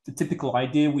the typical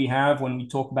idea we have when we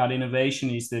talk about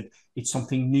innovation is that it's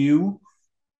something new.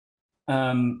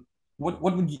 What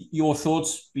would your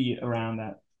thoughts be around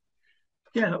that?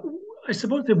 Yeah, I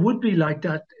suppose it would be like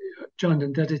that,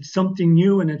 Jonathan, that it's something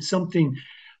new and it's something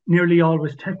nearly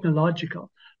always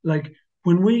technological. Like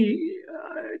when we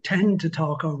tend to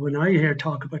talk, or when I hear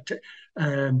talk about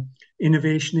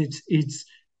innovation, it's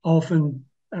often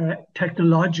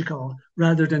technological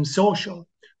rather than social.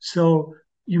 So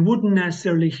you wouldn't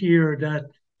necessarily hear that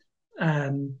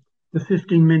the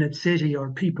 15-minute city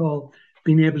or people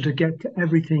being able to get to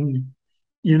everything,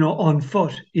 on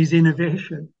foot is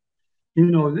innovation.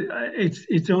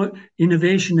 It's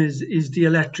innovation is the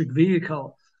electric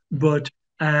vehicle, but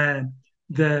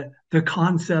the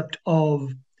concept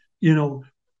of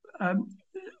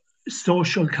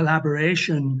social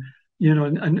collaboration,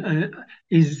 and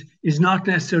is not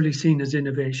necessarily seen as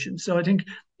innovation. So I think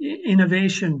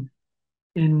innovation,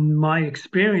 in my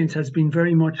experience, has been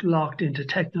very much locked into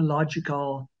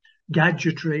technological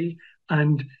gadgetry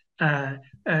and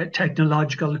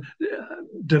technological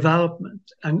development.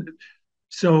 And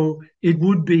so it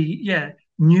would be,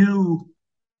 new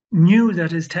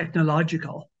that is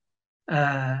technological.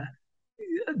 That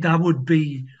would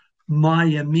be my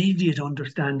immediate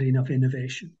understanding of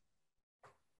innovation.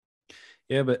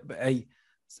 Yeah, but I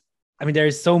mean, there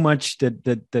is so much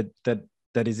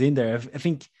that is in there. I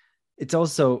think it's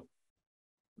also,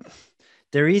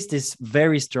 there is this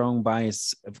very strong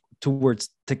bias towards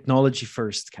technology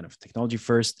first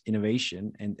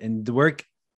innovation, and the work,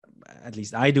 at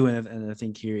least I do, and I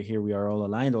think here we are all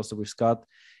aligned also with Scott,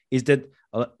 is that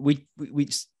we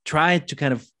try to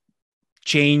kind of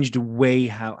change the way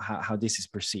how this is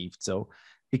perceived. So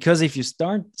because if you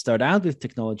start out with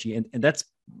technology, and that's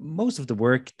most of the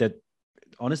work that,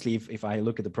 honestly, if I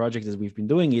look at the project that we've been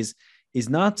doing, is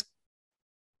not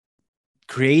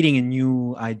creating a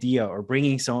new idea or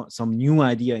bringing some new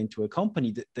idea into a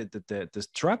company. The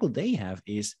struggle they have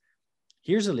is,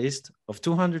 here's a list of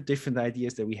 200 different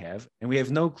ideas that we have, and we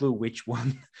have no clue which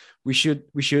one we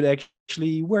should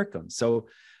actually work on. So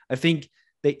I think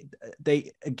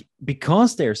they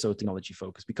because they're so technology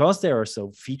focused, because they are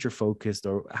so feature focused,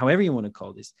 or however you want to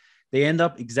call this, they end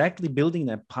up exactly building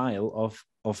that pile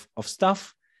of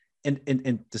stuff. And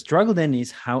the struggle then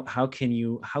is how can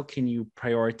you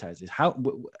prioritize it?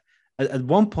 At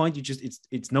one point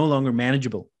it's no longer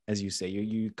manageable, as you say.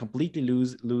 You completely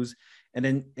lose, and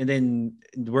then in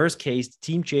the worst case, the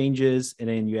team changes, and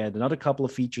then you add another couple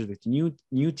of features with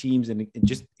new teams, and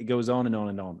it goes on and on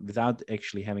and on without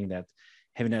actually having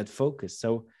that focus.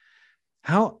 So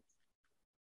how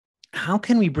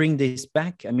can we bring this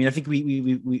back? I mean, I think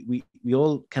we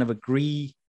all kind of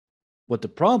agree what the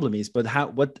problem is, but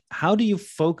how do you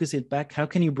focus it back? How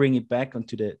can you bring it back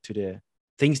onto the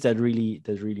things that really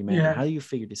matter? Yeah. How do you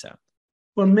figure this out?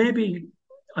 Well, maybe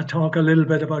I talk a little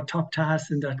bit about top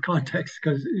tasks in that context,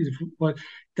 because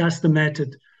that's the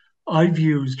method I've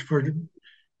used for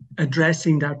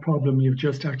addressing that problem you've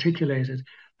just articulated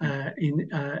in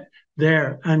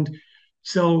there. And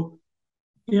so,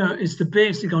 it's the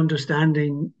basic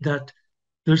understanding that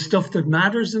there's stuff that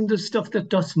matters and there's stuff that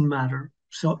doesn't matter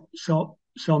so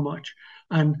much.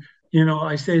 And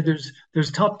I say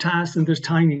there's top tasks and there's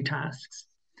tiny tasks.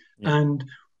 Yeah. And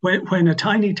when a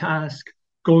tiny task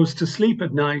goes to sleep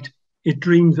at night, it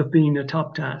dreams of being a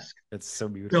top task. That's so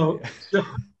beautiful.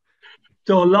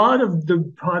 So a lot of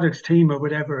the products team or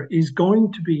whatever is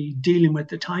going to be dealing with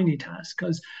the tiny tasks,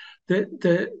 because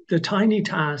the tiny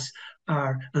tasks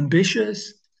are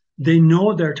ambitious. They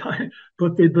know they're tiny,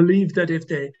 but they believe that if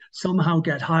they somehow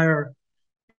get higher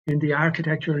in the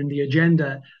architecture and the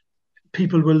agenda,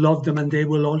 people will love them and they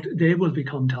will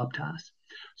become top tasks.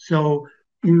 So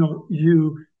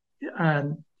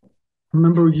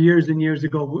remember years and years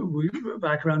ago,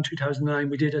 back around 2009,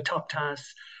 we did a top task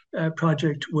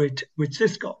project with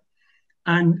Cisco,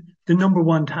 and the number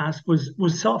one task was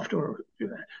software.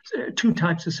 Two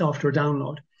types of software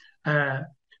download: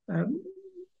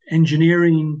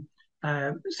 engineering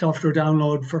software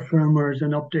download for firmwares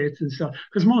and updates and stuff.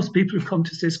 Because most people who come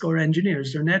to Cisco are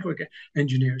engineers; they're network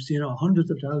engineers. Hundreds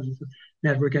of thousands of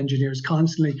network engineers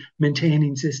constantly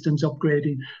maintaining systems,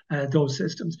 upgrading those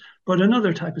systems. But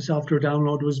another type of software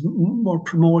download was more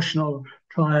promotional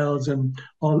trials and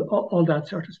all that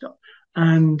sort of stuff.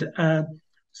 And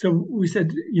so we said,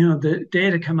 the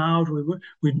data came out.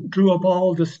 We drew up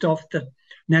all the stuff that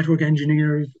network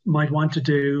engineers might want to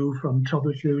do, from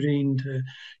troubleshooting to,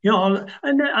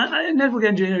 and network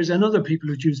engineers and other people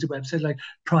who use the website, like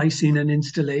pricing and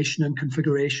installation and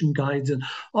configuration guides and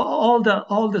all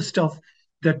the stuff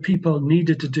that people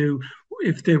needed to do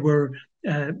if they were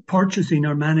purchasing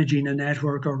or managing a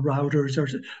network or routers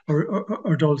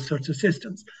or those sorts of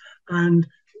systems. And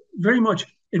very much,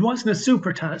 it wasn't a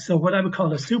super task. So what I would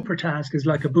call a super task is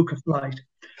like a book a flight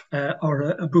or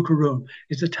a book a room.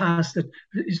 It's a task that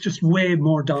is just way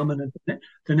more dominant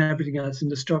than everything else in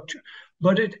the structure.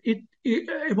 But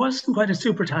it wasn't quite a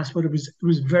super task, but it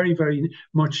was very, very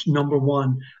much number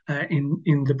one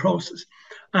in the process.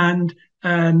 And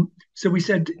so we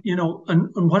said, and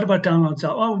what about downloads?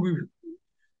 Oh,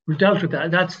 we've dealt with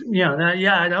that. That's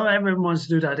everyone wants to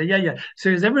do that. Yeah. So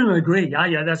does everyone agree?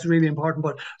 Yeah, that's really important,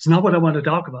 but it's not what I want to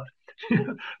talk about.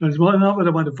 It's not what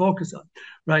I want to focus on,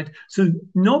 right? So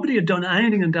nobody had done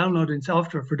anything in downloading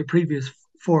software for the previous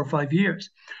 4 or 5 years,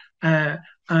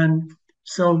 and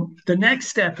so the next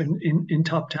step in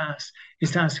top tasks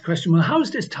is to ask the question: well, how is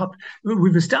this top?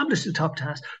 We've established the top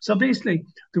task. So basically,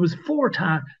 there was 4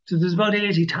 tasks. So there's about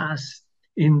 80 tasks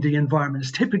in the environment.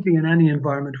 It's typically in any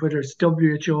environment, whether it's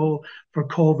WHO for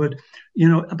COVID,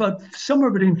 about somewhere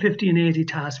between 50 and 80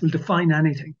 tasks will define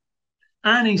anything.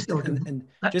 Any sort of, and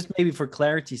just maybe for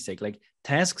clarity's sake, like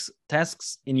tasks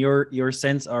in your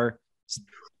sense are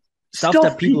stuff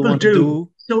that people want to do.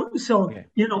 So okay.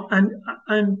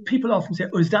 And people often say,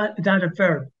 is that a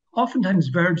verb? Oftentimes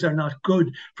verbs are not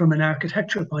good from an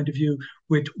architectural point of view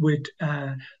with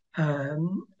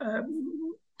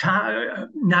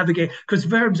navigate, because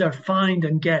verbs are find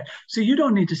and get. So you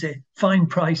don't need to say find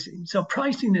pricing. So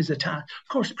pricing is a task. Of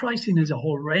course, pricing is a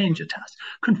whole range of tasks.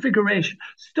 Configuration,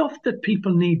 stuff that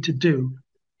people need to do.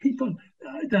 People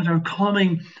that are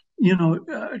coming,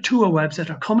 to a website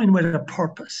are coming with a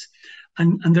purpose,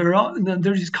 and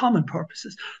there's these common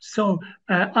purposes. So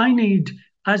I need,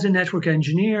 as a network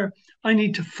engineer, I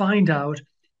need to find out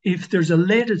if there's a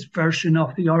latest version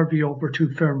of the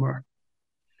RB/over2 firmware.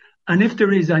 And if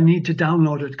there is, I need to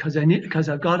download it because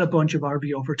I've got a bunch of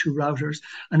RB/over2 routers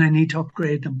and I need to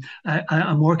upgrade them.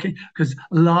 I'm working because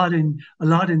a lot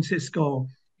in Cisco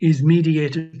is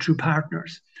mediated through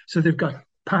partners. So they've got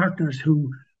partners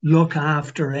who look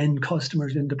after end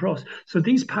customers in the process. So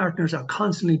these partners are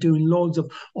constantly doing loads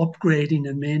of upgrading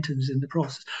and maintenance in the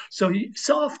process. So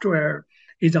software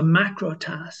is a macro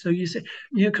task. So you say,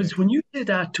 because when you say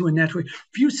that to a network,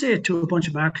 if you say it to a bunch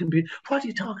of marketing people, what are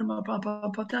you talking about?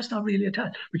 But that's not really a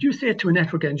task. But you say it to a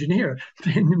network engineer,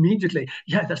 then immediately,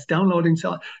 that's downloading.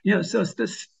 So it's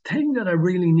this thing that I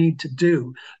really need to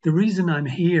do. The reason I'm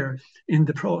here in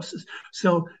the process.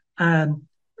 So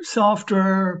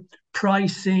software,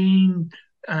 pricing,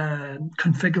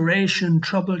 configuration,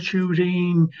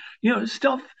 troubleshooting,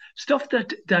 stuff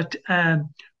that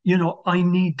I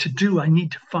need to do. I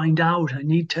need to find out. I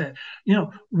need to,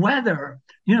 weather.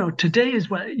 Today is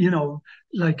what,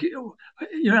 like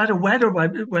you're at a weather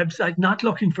website, not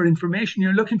looking for information.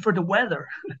 You're looking for the weather.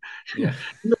 Yeah.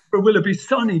 Will it be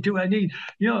sunny? Do I need,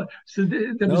 So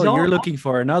you're looking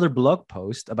for another blog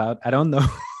post about, I don't know.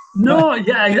 No,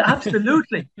 yeah,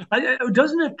 absolutely.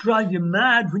 Doesn't it drive you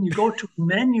mad when you go to a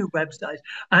menu website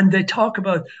and they talk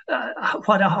about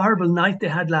what a horrible night they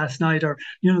had last night, or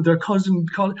their cousin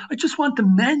called? I just want the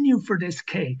menu for this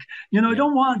cake. I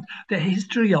don't want the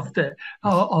history of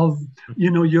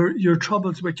your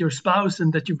troubles with your spouse,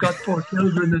 and that you've got 4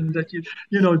 children, and that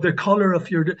the color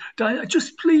of your diet.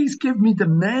 Just please give me the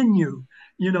menu.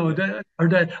 Or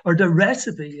the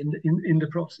recipe in the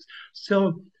process.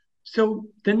 So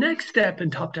the next step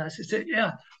in Top Task is say,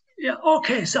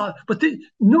 okay. So, but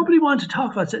nobody wanted to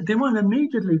talk about it. They want to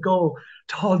immediately go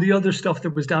to all the other stuff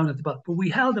that was down at the bottom. But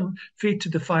we held them feet to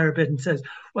the fire a bit and says,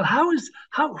 well,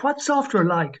 what's software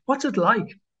like? What's it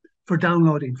like for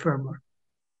downloading firmware?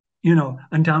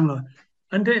 And download.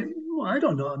 And then, well, I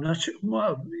don't know. I'm not sure.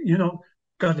 Well,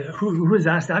 God, who has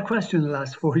asked that question in the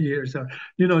last 4 years? Or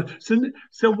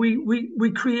so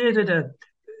we created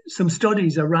some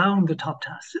studies around the top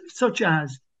tasks, such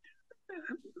as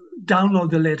download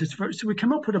the latest version. So we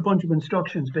came up with a bunch of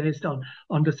instructions based on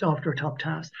the software top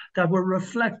tasks that were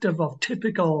reflective of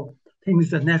typical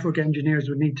things that network engineers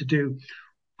would need to do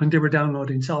when they were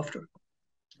downloading software.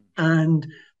 And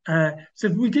so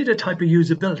we did a type of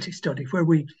usability study where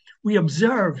we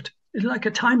observed like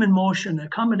a time and motion, a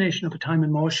combination of a time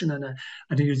and motion and a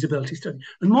usability study.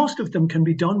 And most of them can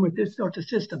be done with this sort of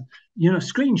system,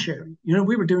 screen sharing.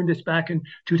 We were doing this back in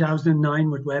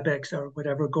 2009 with WebEx or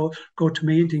whatever,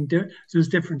 GoToMeeting. So there's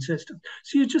different systems.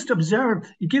 So you just observe,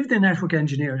 you give the network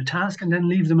engineer a task and then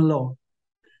leave them alone,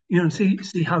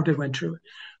 see how they went through it.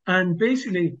 And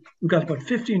basically, we've got about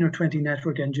 15 or 20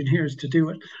 network engineers to do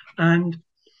it. And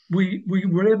we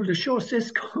were able to show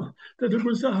Cisco that it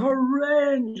was a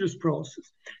horrendous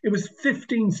process. It was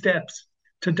 15 steps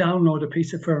to download a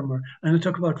piece of firmware, and it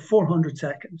took about 400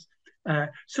 seconds.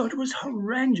 So it was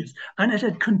horrendous. And it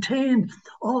had contained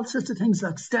all sorts of things,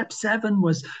 like step 7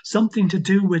 was something to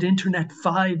do with Internet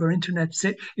 5 or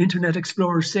Internet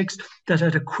Explorer 6 that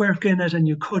had a quirk in it and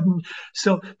you couldn't.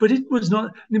 So, but it was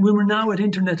not, we were now at I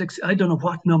don't know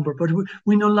what number, but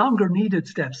we no longer needed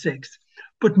step 6.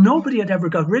 But nobody had ever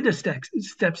got rid of step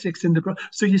 6 in the browser.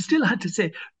 So you still had to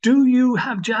say, do you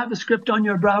have JavaScript on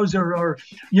your browser? Or,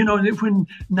 when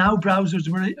now browsers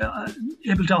were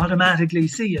able to automatically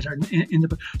see it.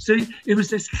 So it was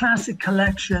this classic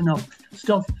collection of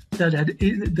stuff that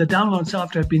the download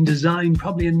software had been designed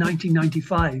probably in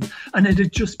 1995, and it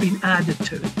had just been added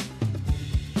to it.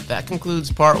 That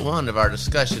concludes part 1 of our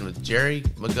discussion with Gerry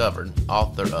McGovern,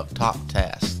 author of Top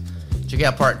Tasks. Check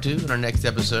out part 2 in our next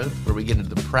episode, where we get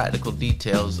into the practical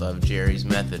details of Gerry's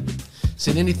method.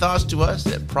 Send any thoughts to us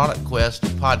at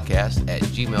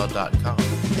productquestpodcast@gmail.com,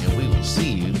 and we will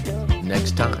see you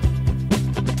next time.